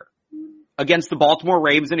linebacker against the Baltimore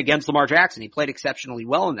Ravens and against Lamar Jackson. He played exceptionally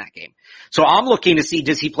well in that game. So I'm looking to see,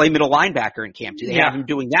 does he play middle linebacker in camp? Do they have him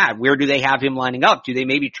doing that? Where do they have him lining up? Do they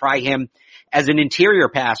maybe try him as an interior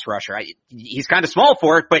pass rusher? He's kind of small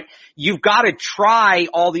for it, but you've got to try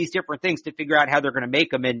all these different things to figure out how they're going to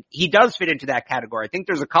make him. And he does fit into that category. I think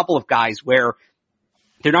there's a couple of guys where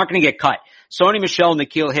they're not going to get cut. Sony Michel and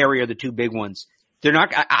N'Keal Harry are the two big ones. They're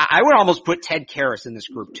not, I would almost put Ted Karras in this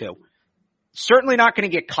group too. Certainly not going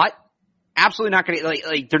to get cut. Absolutely not going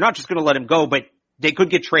to, they're not just going to let him go, but they could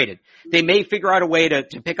get traded. They may figure out a way to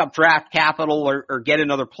pick up draft capital or get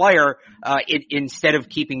another player, instead of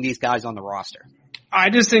keeping these guys on the roster.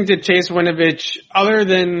 I just think that Chase Winovich, other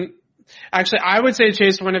than Actually, I would say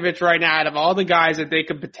Chase Winovich right now, out of all the guys that they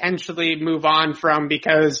could potentially move on from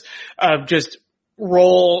because of just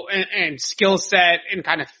role and skill set and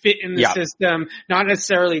kind of fit in the system, not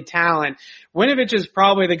necessarily talent, Winovich is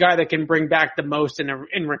probably the guy that can bring back the most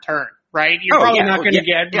in return. Right? You're probably not going to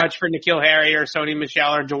get much for N'Keal Harry or Sony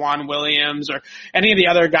Michel or Jawan Williams or any of the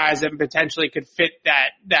other guys that potentially could fit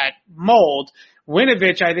that mold.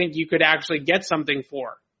 Winovich, I think you could actually get something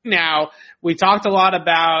for. Now, we talked a lot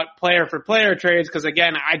about player for player trades because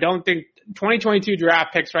again, I don't think 2022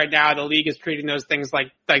 draft picks right now, the league is treating those things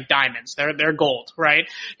like diamonds. They're gold, right?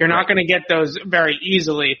 You're not going to get those very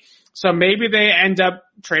easily. So maybe they end up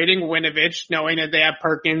trading Winovich, knowing that they have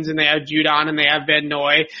Perkins and they have Judon and they have Van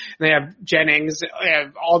Noy and they have Jennings. They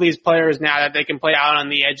have all these players now that they can play out on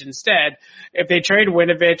the edge instead. If they trade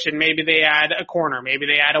Winovich and maybe they add a corner, maybe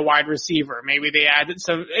they add a wide receiver, maybe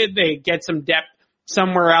they get some depth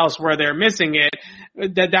somewhere else where they're missing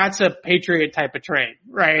it, that's a Patriot type of trade,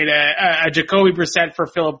 right? A Jacoby Brissett for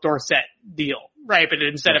Philip Dorsett deal. Right, but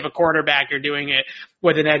instead of a quarterback, you're doing it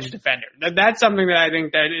with an edge defender. That's something that I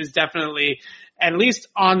think that is definitely at least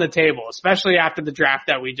on the table, especially after the draft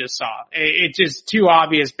that we just saw. It's just too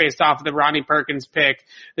obvious based off of the Ronnie Perkins pick,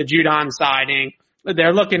 the Judon signing.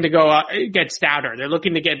 They're looking to go get stouter. They're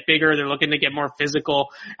looking to get bigger. They're looking to get more physical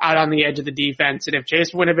out on the edge of the defense. And if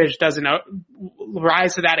Chase Winovich doesn't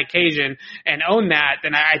rise to that occasion and own that,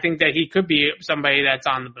 then I think that he could be somebody that's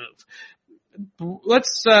on the move.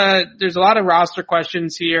 There's a lot of roster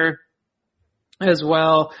questions here as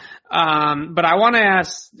well. But I want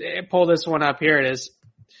to pull this one up. Here it is.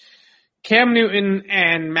 Cam Newton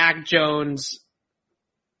and Mac Jones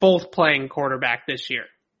both playing quarterback this year.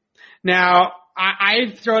 Now,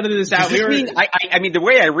 I throw this out. I mean, the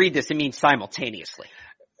way I read this, it means simultaneously.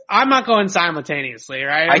 I'm not going simultaneously,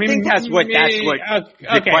 right? I think that's what the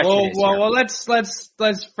question is. Well,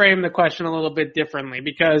 let's frame the question a little bit differently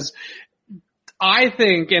because I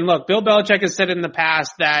think, and look, Bill Belichick has said in the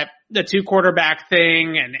past that the two quarterback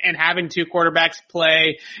thing and having two quarterbacks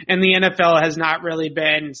play in the NFL has not really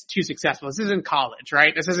been too successful. This isn't college,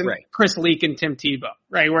 right? This isn't Chris Leak and Tim Tebow,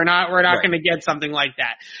 right? We're not going to get something like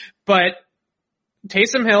that. But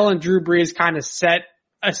Taysom Hill and Drew Brees kind of set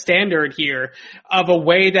a standard here of a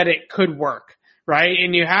way that it could work. Right?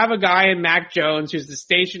 And you have a guy in Mac Jones who's the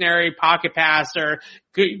stationary pocket passer,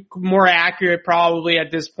 more accurate probably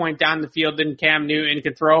at this point down the field than Cam Newton,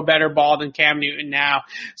 could throw a better ball than Cam Newton now.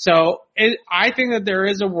 So I think that there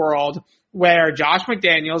is a world where Josh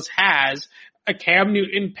McDaniels has a Cam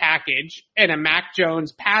Newton package and a Mac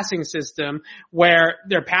Jones passing system where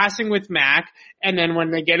they're passing with Mac, and then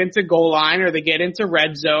when they get into goal line or they get into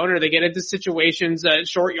red zone or they get into situations,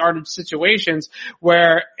 short yardage situations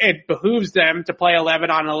where it behooves them to play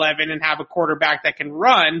 11 on 11 and have a quarterback that can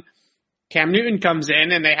run, Cam Newton comes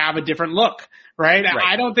in and they have a different look. Right?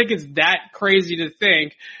 I don't think it's that crazy to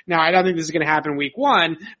think. Now, I don't think this is going to happen week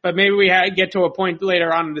one, but maybe we get to a point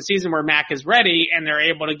later on in the season where Mac is ready and they're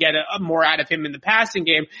able to get more out of him in the passing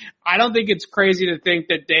game. I don't think it's crazy to think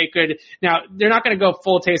that they could. Now, they're not going to go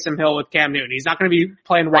full Taysom Hill with Cam Newton. He's not going to be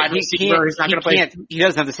playing wide receiver. He's not going to play. He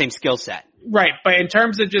doesn't have the same skill set. Right, but in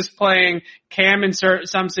terms of just playing Cam in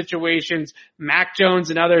some situations, Mac Jones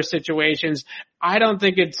in other situations, I don't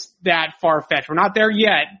think it's that far-fetched. We're not there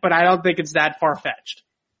yet, but I don't think it's that far-fetched.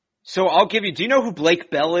 So I'll give you, do you know who Blake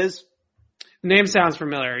Bell is? Name sounds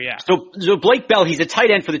familiar, yeah. So Blake Bell, he's a tight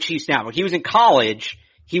end for the Chiefs now. When he was in college,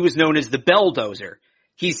 he was known as the Belldozer.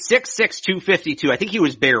 He's 6'6", 252. I think he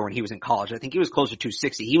was bigger when he was in college. I think he was closer to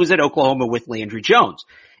 260. He was at Oklahoma with Landry Jones.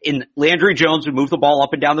 And Landry Jones would move the ball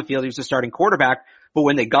up and down the field. He was the starting quarterback. But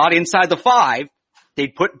when they got inside the 5,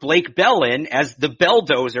 they'd put Blake Bell in as the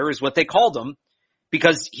Belldozer is what they called him,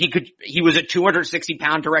 because he was a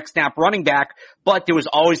 260-pound direct snap running back, but there was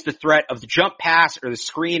always the threat of the jump pass or the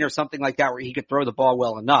screen or something like that where he could throw the ball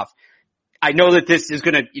well enough. I know that this is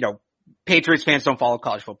going to, Patriots fans don't follow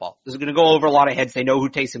college football. This is going to go over a lot of heads. They know who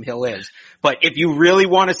Taysom Hill is. But if you really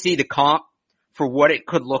want to see the comp for what it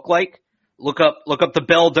could look like, look up the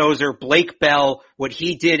Belldozer, Blake Bell, what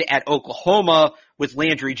he did at Oklahoma with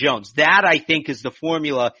Landry Jones. That, I think, is the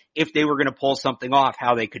formula if they were going to pull something off,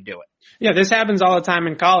 how they could do it. Yeah, this happens all the time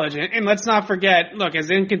in college. And let's not forget, look,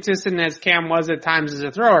 as inconsistent as Cam was at times as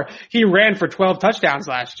a thrower, he ran for 12 touchdowns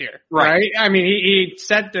last year, right? I mean, he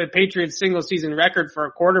set the Patriots single season record for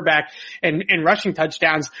a quarterback in rushing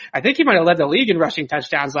touchdowns. I think he might have led the league in rushing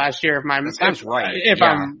touchdowns last year if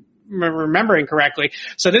I'm remembering correctly.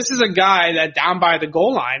 So this is a guy that down by the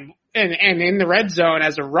goal line and in the red zone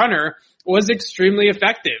as a runner was extremely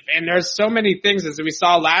effective. And there's so many things, as we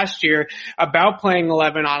saw last year, about playing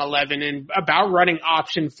 11 on 11 and about running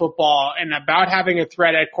option football and about having a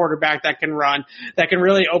threat at quarterback that can run, that can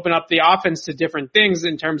really open up the offense to different things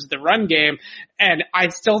in terms of the run game. And I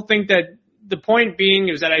still think that the point being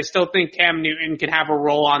is that I still think Cam Newton can have a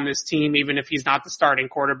role on this team even if he's not the starting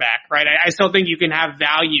quarterback, right? I still think you can have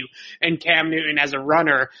value in Cam Newton as a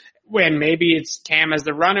runner when maybe it's Cam as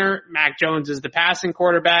the runner, Mac Jones as the passing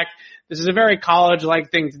quarterback. This is a very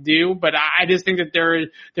college-like thing to do, but I just think that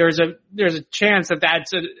there's a chance that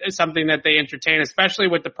that's something that they entertain, especially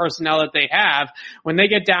with the personnel that they have. When they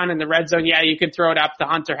get down in the red zone, yeah, you can throw it up to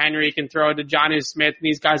Hunter Henry, you can throw it to Jonnu Smith, and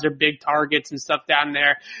these guys are big targets and stuff down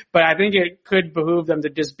there. But I think it could behoove them to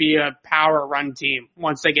just be a power run team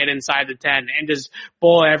once they get inside the 10 and just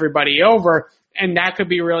bowl everybody over. And that could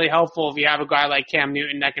be really helpful if you have a guy like Cam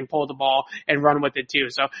Newton that can pull the ball and run with it too.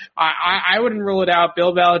 So I wouldn't rule it out.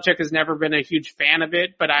 Bill Belichick has never been a huge fan of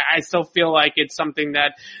it, but I still feel like it's something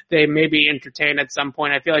that they maybe entertain at some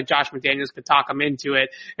point. I feel like Josh McDaniels could talk him into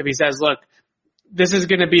it if he says, look, this is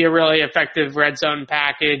going to be a really effective red zone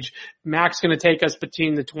package. Mac's going to take us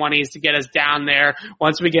between the 20s to get us down there.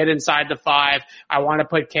 Once we get inside the 5, I want to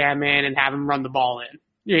put Cam in and have him run the ball in.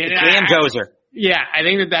 Cam Dozer. Yeah, I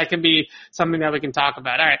think that can be something that we can talk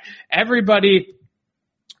about. All right. Everybody,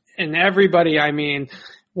 I mean,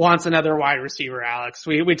 wants another wide receiver, Alex.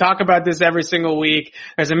 We talk about this every single week.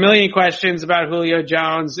 There's a million questions about Julio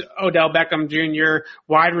Jones, Odell Beckham Jr.,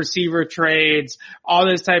 wide receiver trades, all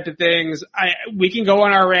those type of things. We can go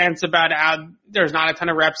on our rants about how there's not a ton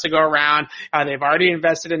of reps to go around. They've already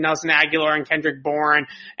invested in Nelson Aguilar and Kendrick Bourne,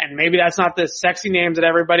 and maybe that's not the sexy names that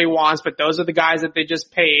everybody wants, but those are the guys that they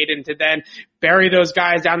just paid, and to then bury those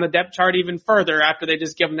guys down the depth chart even further after they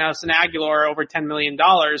just give Nelson Aguilar over $10 million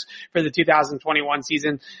for the 2021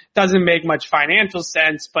 season doesn't make much financial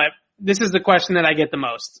sense, but this is the question that I get the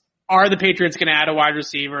most. Are the Patriots going to add a wide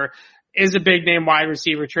receiver? Is a big name wide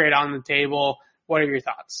receiver trade on the table? What are your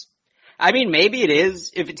thoughts? I mean, maybe it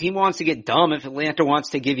is. If a team wants to get dumb, if Atlanta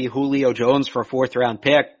wants to give you Julio Jones for a 4th round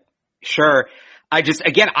pick, sure. I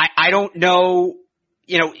don't know.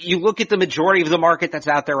 You know, you look at the majority of the market that's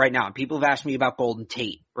out there right now, and people have asked me about Golden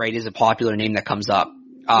Tate, right, is a popular name that comes up.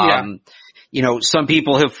 You know, some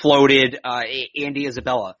people have floated, Andy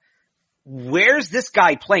Isabella. Where's this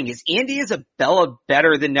guy playing? Is Andy Isabella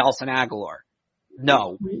better than Nelson Aguilar?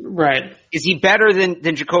 No. Right. Is he better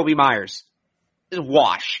than Jacoby Myers?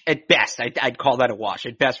 Wash at best. I'd call that a wash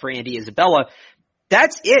at best for Andy Isabella.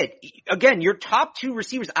 That's it. Again, your top 2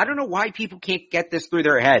 receivers. I don't know why people can't get this through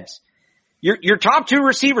their heads. Your top 2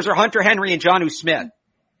 receivers are Hunter Henry and Jonnu Smith.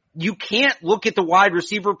 You can't look at the wide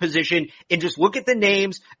receiver position and just look at the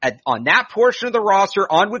names on that portion of the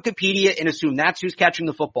roster on Wikipedia and assume that's who's catching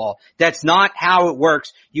the football. That's not how it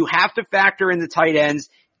works. You have to factor in the tight ends.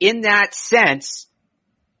 In that sense,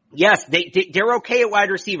 yes, they're okay at wide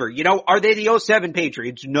receiver. You know, are they the 07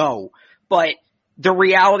 Patriots? No. But the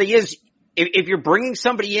reality is, if you're bringing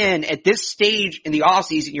somebody in at this stage in the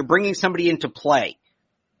offseason, you're bringing somebody in to play.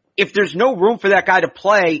 If there's no room for that guy to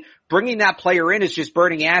play, bringing that player in is just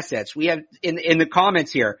burning assets. We have in the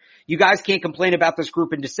comments here, you guys can't complain about this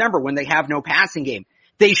group in December when they have no passing game.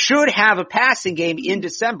 They should have a passing game in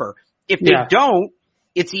December. If they don't,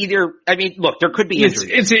 it's either, I mean, look, there could be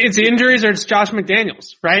injuries. It's injuries or it's Josh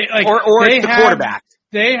McDaniels, right? Like, or it's the quarterback.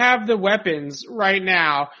 They have the weapons right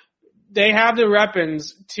now. They have the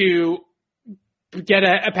weapons to get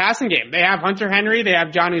a passing game. They have Hunter Henry. They have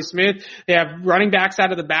Jonnu Smith. They have running backs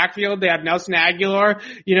out of the backfield. They have Nelson Aguilar.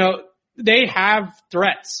 You know, they have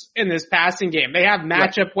threats in this passing game. They have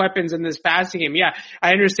matchup weapons in this passing game. Yeah, I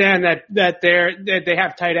understand that they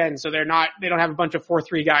have tight ends, so they don't have a bunch of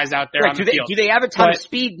 4-3 guys out there on the field. Do they have a ton of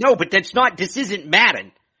speed? No, but this isn't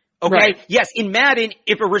Madden. Okay? Right. Yes, in Madden,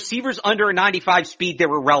 if a receiver's under a 95 speed, they're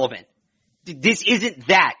irrelevant. This isn't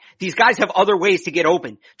that. These guys have other ways to get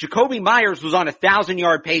open. Jacoby Myers was on a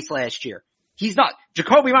 1,000-yard pace last year.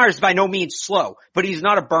 Jacoby Myers is by no means slow, but he's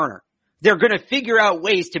not a burner. They're going to figure out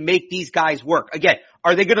ways to make these guys work. Again,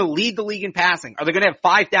 are they going to lead the league in passing? Are they going to have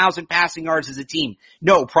 5,000 passing yards as a team?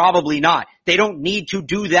 No, probably not. They don't need to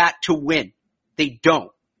do that to win. They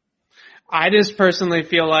don't. I just personally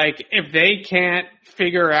feel like if they can't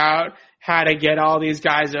figure out how to get all these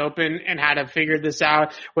guys open and how to figure this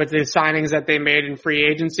out with the signings that they made in free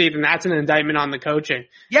agency, then that's an indictment on the coaching.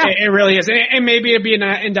 Yeah. It really is. And maybe it'd be an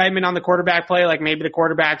indictment on the quarterback play, like maybe the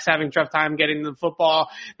quarterback's having a tough time getting the football.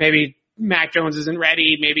 Maybe Mac Jones isn't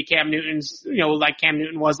ready. Maybe Cam Newton's, like Cam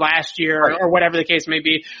Newton was last year or whatever the case may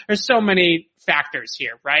be. There's so many factors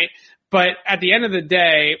here, right? But at the end of the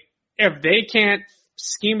day, if they can't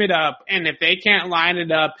scheme it up, and if they can't line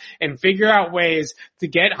it up and figure out ways to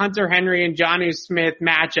get Hunter Henry and Jonnu Smith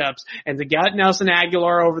matchups and to get Nelson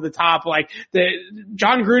Aguilar over the top, like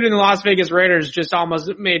John Gruden and the Las Vegas Raiders just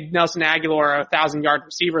almost made Nelson Aguilar a 1,000-yard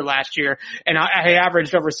receiver last year, and he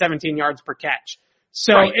averaged over 17 yards per catch.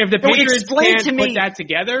 So if the Patriots can't put that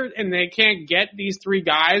together and they can't get these three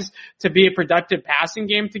guys to be a productive passing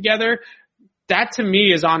game together, that to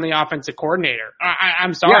me is on the offensive coordinator.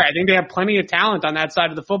 I'm sorry. Yeah. I think they have plenty of talent on that side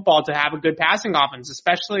of the football to have a good passing offense,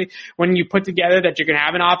 especially when you put together that you're going to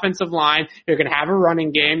have an offensive line, you're going to have a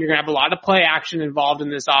running game, you're going to have a lot of play action involved in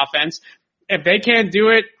this offense. If they can't do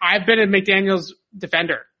it, I've been a McDaniels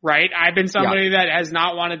defender, right? I've been somebody that has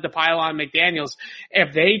not wanted to pile on McDaniels.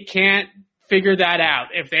 If they can't figure that out,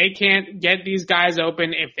 if they can't get these guys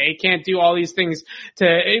open, if they can't do all these things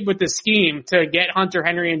with the scheme to get Hunter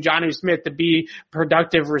Henry and Jonnu Smith to be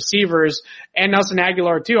productive receivers, and Nelson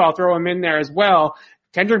Aguilar too, I'll throw him in there as well.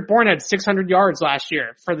 Kendrick Bourne had 600 yards last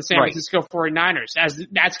year for the San Francisco 49ers.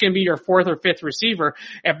 That's going to be your fourth or fifth receiver.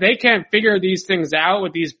 If they can't figure these things out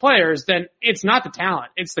with these players, then it's not the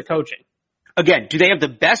talent, it's the coaching. Again, do they have the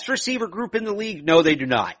best receiver group in the league? No, they do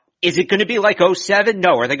not. Is it going to be like 07?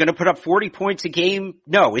 No. Are they going to put up 40 points a game?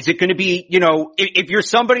 No. Is it going to be, if you're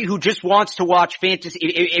somebody who just wants to watch fantasy,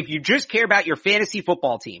 if you just care about your fantasy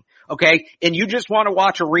football team, okay, and you just want to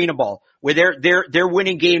watch Arena Ball where they're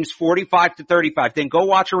winning games 45-35, then go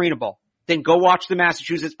watch Arena Ball. Then go watch the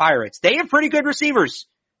Massachusetts Pirates. They have pretty good receivers.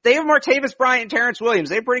 They have Martavis Bryant and Terrence Williams.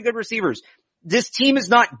 They have pretty good receivers. This team is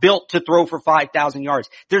not built to throw for 5,000 yards.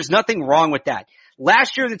 There's nothing wrong with that.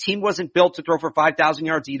 Last year, the team wasn't built to throw for 5,000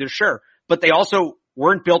 yards either, sure. But they also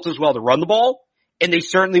weren't built as well to run the ball, and they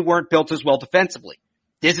certainly weren't built as well defensively.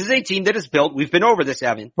 This is a team that is built. We've been over this,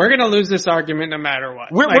 Evan. We're going to lose this argument no matter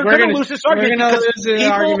what. We're going to lose this argument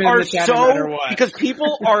because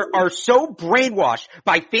people are so brainwashed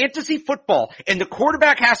by fantasy football, and the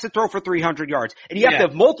quarterback has to throw for 300 yards, and you have to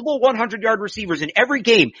have multiple 100-yard receivers in every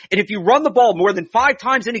game. And if you run the ball more than 5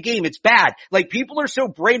 times in a game, it's bad. Like, people are so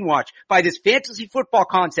brainwashed by this fantasy football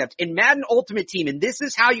concept in Madden Ultimate Team, and this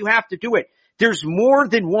is how you have to do it. There's more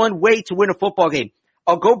than one way to win a football game.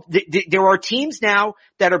 There are teams now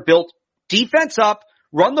that are built defense up,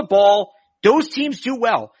 run the ball. Those teams do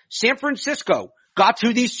well. San Francisco got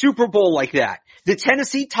to the Super Bowl like that. The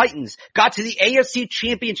Tennessee Titans got to the AFC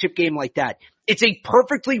Championship game like that. It's a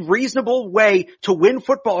perfectly reasonable way to win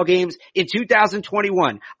football games in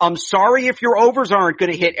 2021. I'm sorry if your overs aren't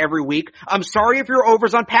going to hit every week. I'm sorry if your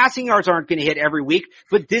overs on passing yards aren't going to hit every week,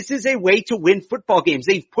 but this is a way to win football games.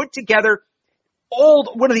 They've put together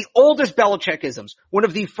one of the oldest Belichickisms, one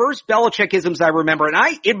of the first Belichickisms I remember,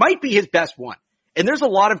 and it might be his best one. And there's a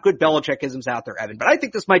lot of good Belichickisms out there, Evan, but I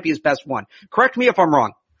think this might be his best one. Correct me if I'm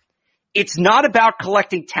wrong. It's not about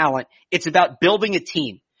collecting talent. It's about building a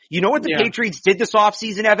team. You know what the Patriots did this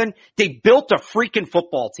offseason, Evan? They built a freaking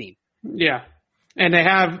football team. Yeah. And they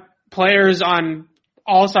have players on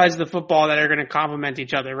all sides of the football that are going to complement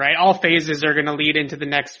each other, right? All phases are going to lead into the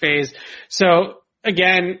next phase. So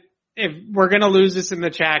again, if we're going to lose this in the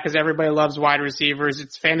chat because everybody loves wide receivers,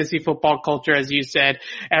 it's fantasy football culture, as you said.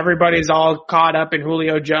 Everybody's all caught up in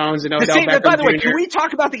Julio Jones and Odell Beckham By the way, Jr. can we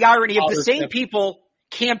talk about the irony of the same people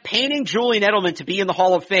campaigning Julian Edelman to be in the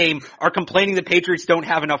Hall of Fame are complaining the Patriots don't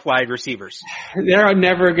have enough wide receivers? They're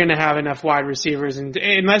never going to have enough wide receivers, and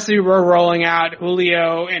unless we were rolling out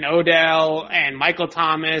Julio and Odell and Michael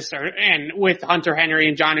Thomas, and with Hunter Henry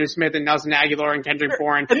and Jonnu Smith and Nelson Aguilar and Kendrick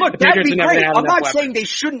Bourne. And look, that'd be great. I'm not saying they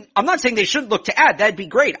shouldn't look to add. That'd be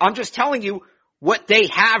great. I'm just telling you what they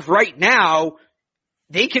have right now.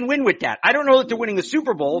 They can win with that. I don't know that they're winning the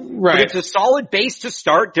Super Bowl, right, but it's a solid base to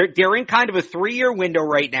start. They're in kind of a 3-year window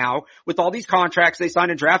right now with all these contracts they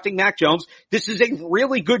signed and drafting Mac Jones. This is a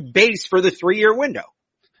really good base for the 3-year window.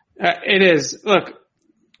 It is. Look,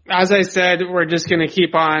 as I said, we're just going to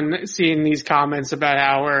keep on seeing these comments about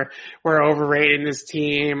how we're overrating this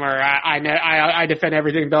team, or I defend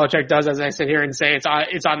everything Belichick does, as I sit here and say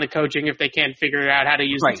it's on the coaching if they can't figure out how to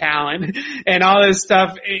use the talent and all this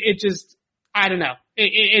stuff. It just, I don't know.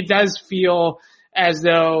 It does feel as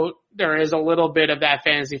though there is a little bit of that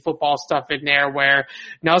fantasy football stuff in there where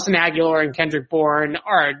Nelson Aguilar and Kendrick Bourne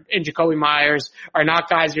and Jacoby Myers are not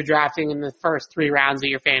guys you're drafting in the first 3 rounds of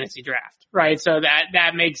your fantasy draft, right? So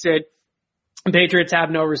that makes it, Patriots have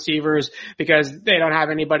no receivers because they don't have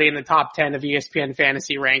anybody in the top 10 of ESPN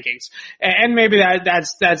fantasy rankings. And maybe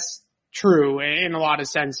that's true in a lot of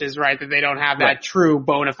senses, right? That they don't have that true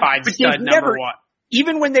bona fide stud number one.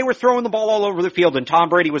 even when they were throwing the ball all over the field and Tom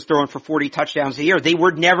Brady was throwing for 40 touchdowns a year, they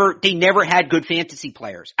never had good fantasy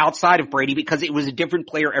players outside of Brady because it was a different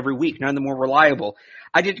player every week. None of them were reliable.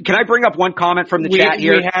 Can I bring up one comment from the chat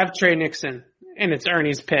here? We have Trey Nixon, and it's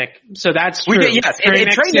Ernie's pick. So that's true. Yes, Trey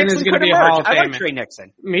Nixon is going to be a Hall of Famer. I like Trey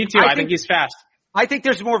Nixon. Me too. I think he's fast. I think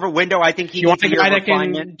there's more of a window. I think you want a guy that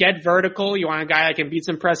can get vertical. You want a guy that can beat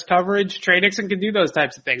some press coverage. Trey Nixon can do those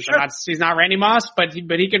types of things. Sure. He's not Randy Moss, but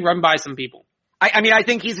he can run by some people. I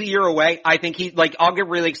think he's a year away. I think I'll get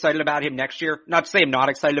really excited about him next year. Not to say I'm not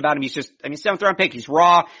excited about him. He's just, 7th round pick. He's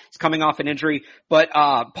raw. He's coming off an injury. But,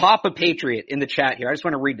 Papa Patriot in the chat here. I just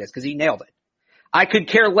want to read this because he nailed it. I could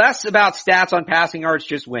care less about stats on passing yards,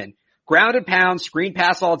 just win. Ground and pound, screen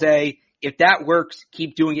pass all day. If that works,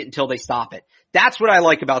 keep doing it until they stop it. That's what I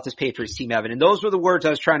like about this Patriots team, Evan. And those were the words I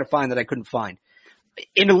was trying to find that I couldn't find.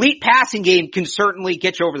 An elite passing game can certainly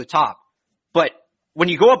get you over the top. But when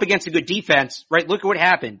you go up against a good defense, right, look at what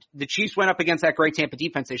happened. The Chiefs went up against that great Tampa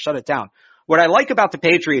defense. They shut it down. What I like about the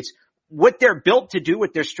Patriots, what they're built to do,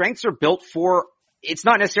 what their strengths are built for, it's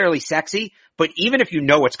not necessarily sexy, but even if you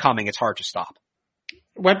know what's coming, it's hard to stop.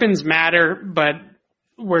 Weapons matter, but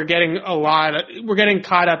we're getting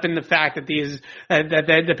caught up in the fact that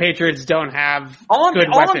the Patriots don't have good weapons.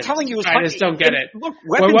 All I'm telling you is I just don't get it. Look,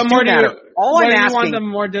 weapons what more do matter.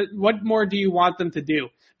 What more do you want them to do?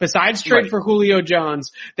 Besides trade for Julio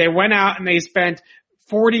Jones, they went out and they spent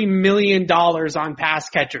 $40 million on pass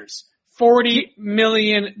catchers. $40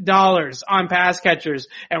 million on pass catchers.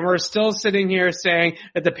 And we're still sitting here saying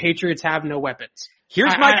that the Patriots have no weapons.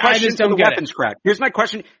 Here's my question for the weapons crack. Here's my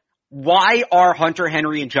question. Why are Hunter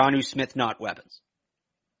Henry and Jonnu Smith not weapons?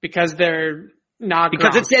 Because they're not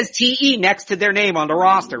Because it says TE next to their name on the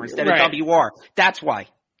roster instead of WR. That's why.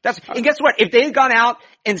 And guess what? If they had gone out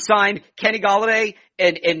and signed Kenny Golladay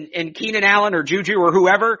and Keenan Allen or Juju or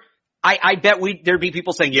whoever, I bet there'd be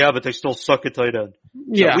people saying, yeah, but they still suck at tight end.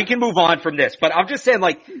 Yeah. So we can move on from this, but I'm just saying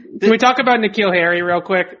can we talk about N'Keal Harry real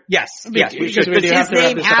quick? Yes, we should. Because his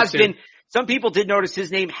name has been, some people did notice his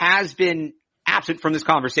name has been absent from this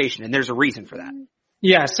conversation, and there's a reason for that.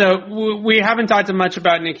 Yeah, so we haven't talked much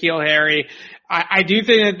about N'Keal Harry. I do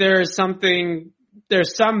think that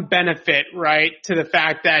there's some benefit, right, to the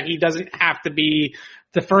fact that he doesn't have to be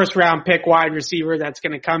the first round pick wide receiver that's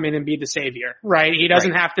going to come in and be the savior, right? He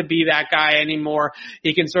doesn't have to be that guy anymore.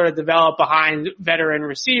 He can sort of develop behind veteran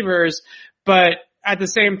receivers, but at the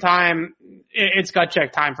same time, it's gut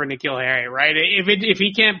check time for N'Keal Harry, right? If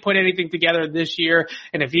he can't put anything together this year,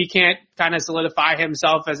 and if he can't kind of solidify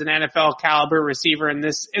himself as an NFL caliber receiver in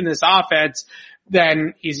this offense,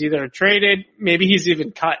 then he's either traded, maybe he's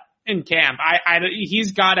even cut in camp.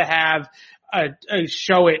 He's got to have a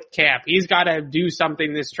show it camp. He's got to do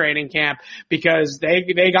something this training camp because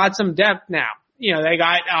they got some depth now. You know, they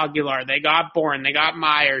got Aguilar, they got Bourne, they got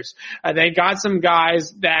Myers, they got some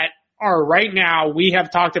guys that are right now, we have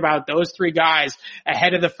talked about those three guys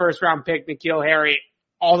ahead of the first round pick, N'Keal Harry,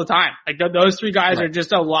 all the time. Like those three guys are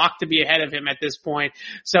just a lock to be ahead of him at this point.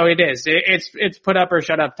 So it's put up or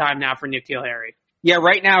shut up time now for N'Keal Harry. Yeah,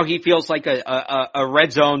 right now he feels like a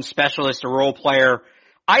red zone specialist, a role player.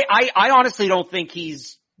 I honestly don't think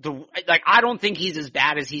he's I don't think he's as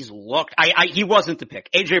bad as he's looked. He wasn't the pick.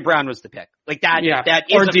 AJ Brown was the pick. Like that, that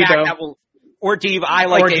is a fact that will, or Devo. I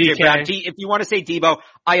like AJ Brown. If you want to say Devo,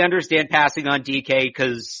 I understand passing on DK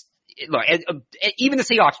because look, even the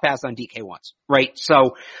Seahawks passed on DK once, right?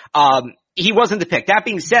 So, he wasn't the pick. That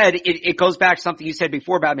being said, it goes back to something you said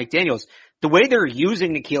before about McDaniels. The way they're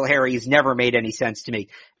using N'Keal Harry has never made any sense to me.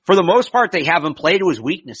 For the most part, they have him play to his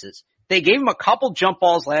weaknesses. They gave him a couple jump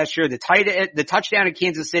balls last year. The touchdown in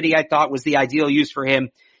Kansas City, I thought, was the ideal use for him.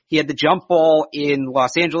 He had the jump ball in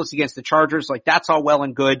Los Angeles against the Chargers. Like, that's all well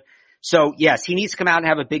and good. So yes, he needs to come out and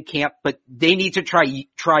have a big camp, but they need to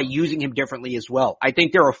try using him differently as well. I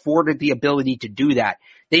think they're afforded the ability to do that.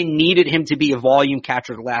 They needed him to be a volume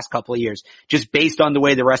catcher the last couple of years, just based on the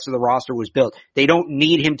way the rest of the roster was built. They don't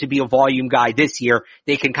need him to be a volume guy this year.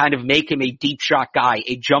 They can kind of make him a deep shot guy,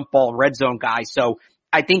 a jump ball red zone guy. So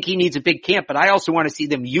I think he needs a big camp, but I also want to see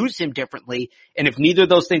them use him differently. And if neither of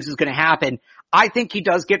those things is going to happen, I think he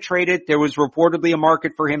does get traded. There was reportedly a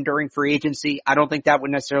market for him during free agency. I don't think that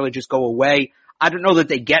would necessarily just go away. I don't know that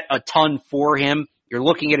they get a ton for him. You're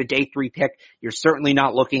looking at a day 3 pick. You're certainly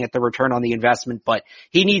not looking at the return on the investment, but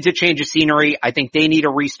he needs a change of scenery. I think they need a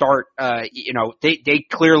restart. They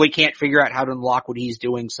clearly can't figure out how to unlock what he's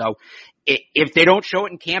doing. So if they don't show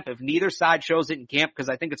it in camp, if neither side shows it in camp, because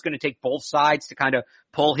I think it's going to take both sides to kind of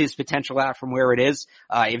pull his potential out from where it is.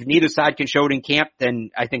 If neither side can show it in camp,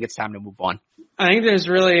 then I think it's time to move on. I think there's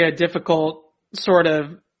really a difficult sort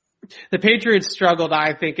of The Patriots struggled,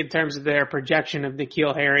 I think, in terms of their projection of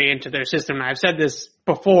N'Keal Harry into their system. And I've said this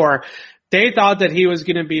before. They thought that he was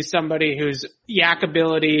going to be somebody whose yak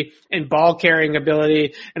ability and ball carrying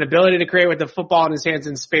ability and ability to create with the football in his hands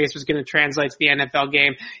in space was going to translate to the NFL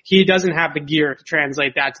game. He doesn't have the gear to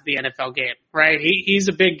translate that to the NFL game, right? He's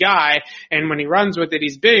a big guy, and when he runs with it,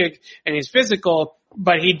 he's big and he's physical,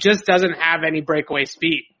 but he just doesn't have any breakaway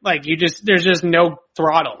speed. Like there's just no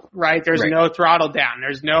throttle, right? There's no throttle down.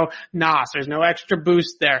 There's no NOS. There's no extra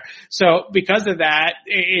boost there. So because of that,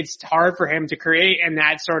 it's hard for him to create in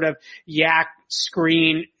that sort of yak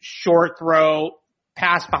screen, short throw,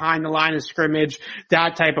 pass behind the line of scrimmage,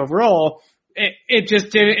 that type of role.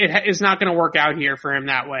 It's not going to work out here for him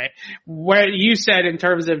that way. What you said in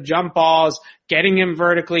terms of jump balls, getting him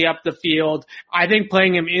vertically up the field, I think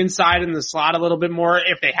playing him inside in the slot a little bit more,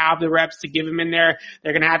 if they have the reps to give him in there,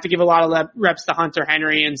 they're going to have to give a lot of reps to Hunter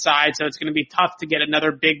Henry inside, so it's going to be tough to get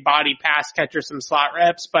another big body pass catcher some slot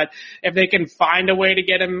reps, but if they can find a way to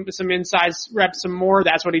get him some inside reps some more,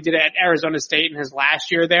 that's what he did at Arizona State in his last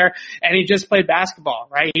year there, and he just played basketball,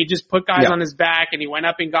 right? He just put guys on his back and he went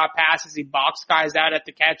up and got passes, he boxed guys out at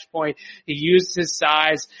the catch point, he used his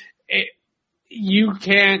size. You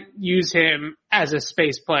can't use him as a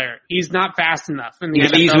space player. He's not fast enough in the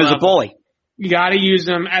NFL. Use him as a bully. You gotta use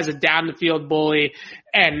him as a down the field bully.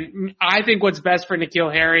 And I think what's best for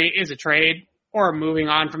N'Keal Harry is a trade or moving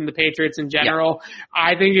on from the Patriots in general. Yeah.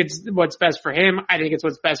 I think it's what's best for him. I think it's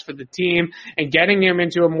what's best for the team, and getting him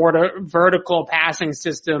into a more vertical passing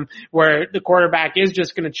system where the quarterback is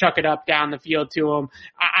just going to chuck it up down the field to him.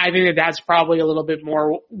 I think that that's probably a little bit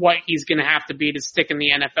more what he's going to have to be to stick in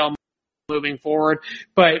the NFL moving forward,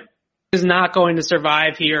 but is not going to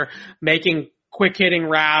survive here making quick hitting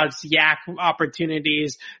routes, yak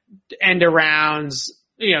opportunities, end arounds,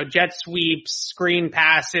 jet sweeps, screen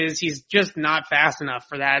passes. He's just not fast enough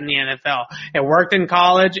for that in the NFL. It worked in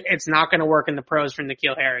college. It's not going to work in the pros for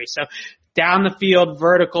N'Keal Harry. So down the field,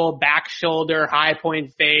 vertical, back shoulder, high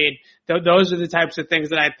point fade. Those are the types of things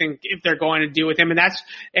that I think if they're going to do with him. And that's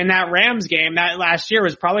in that Rams game that last year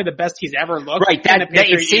was probably the best he's ever looked. Right.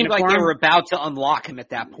 It seemed like they were about to unlock him at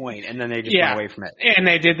that point, and then they just went away from it. And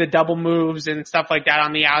they did the double moves and stuff like that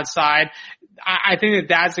on the outside. I think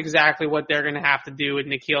that that's exactly what they're going to have to do with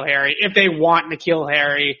N'Keal Harry if they want N'Keal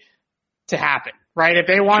Harry to happen. Right? If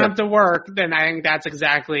they want him to work, then I think that's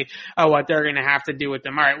exactly what they're going to have to do with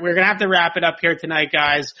them. All right. We're going to have to wrap it up here tonight,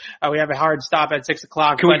 guys. We have a hard stop at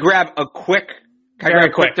 6:00. Can we grab a quick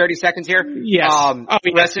 30 seconds here? Yes.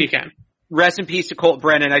 Yes, you can. Rest in peace to Colt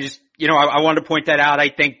Brennan. I just, I wanted to point that out. I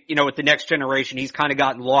think, with the next generation, he's kind of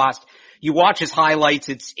gotten lost. You watch his highlights.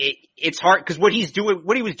 It's hard because what he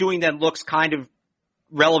was doing then looks kind of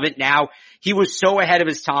relevant now. He was so ahead of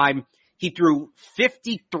his time. He threw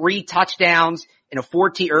 53 touchdowns in a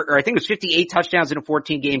 14, or I think it was 58 touchdowns in a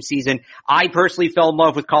 14-game season. I personally fell in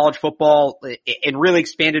love with college football and really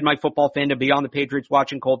expanded my football fandom beyond the Patriots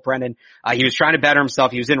watching Colt Brennan. He was trying to better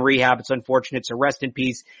himself. He was in rehab. It's unfortunate. So rest in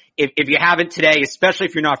peace. If you haven't today, especially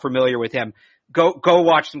if you're not familiar with him, go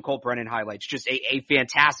watch some Colt Brennan highlights. Just a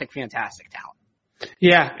fantastic, fantastic talent.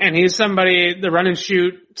 Yeah, and he's somebody, the run and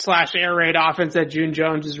shoot / air raid offense that June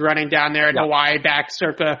Jones is running down there at Hawaii back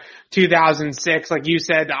circa 2006. Like you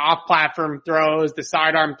said, the off-platform throws, the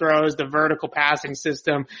sidearm throws, the vertical passing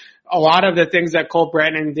system. A lot of the things that Colt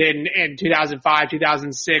Brennan did in 2005,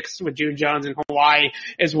 2006 with June Jones in Hawaii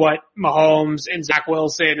is what Mahomes and Zach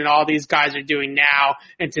Wilson and all these guys are doing now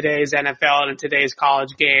in today's NFL and in today's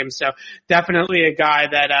college game. So definitely a guy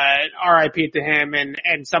that, RIP to him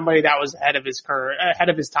and somebody that was ahead of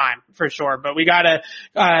his time for sure. But we gotta,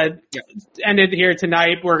 end it here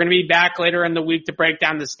tonight. We're going to be back later in the week to break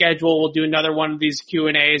down the schedule. We'll do another one of these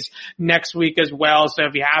Q&As next week as well. So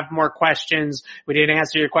if you have more questions, we didn't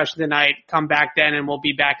answer your question tonight, come back then and we'll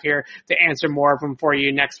be back here to answer more of them for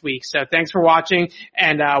you next week. So thanks for watching,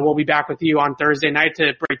 and we'll be back with you on Thursday night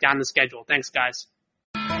to break down the schedule. Thanks, guys.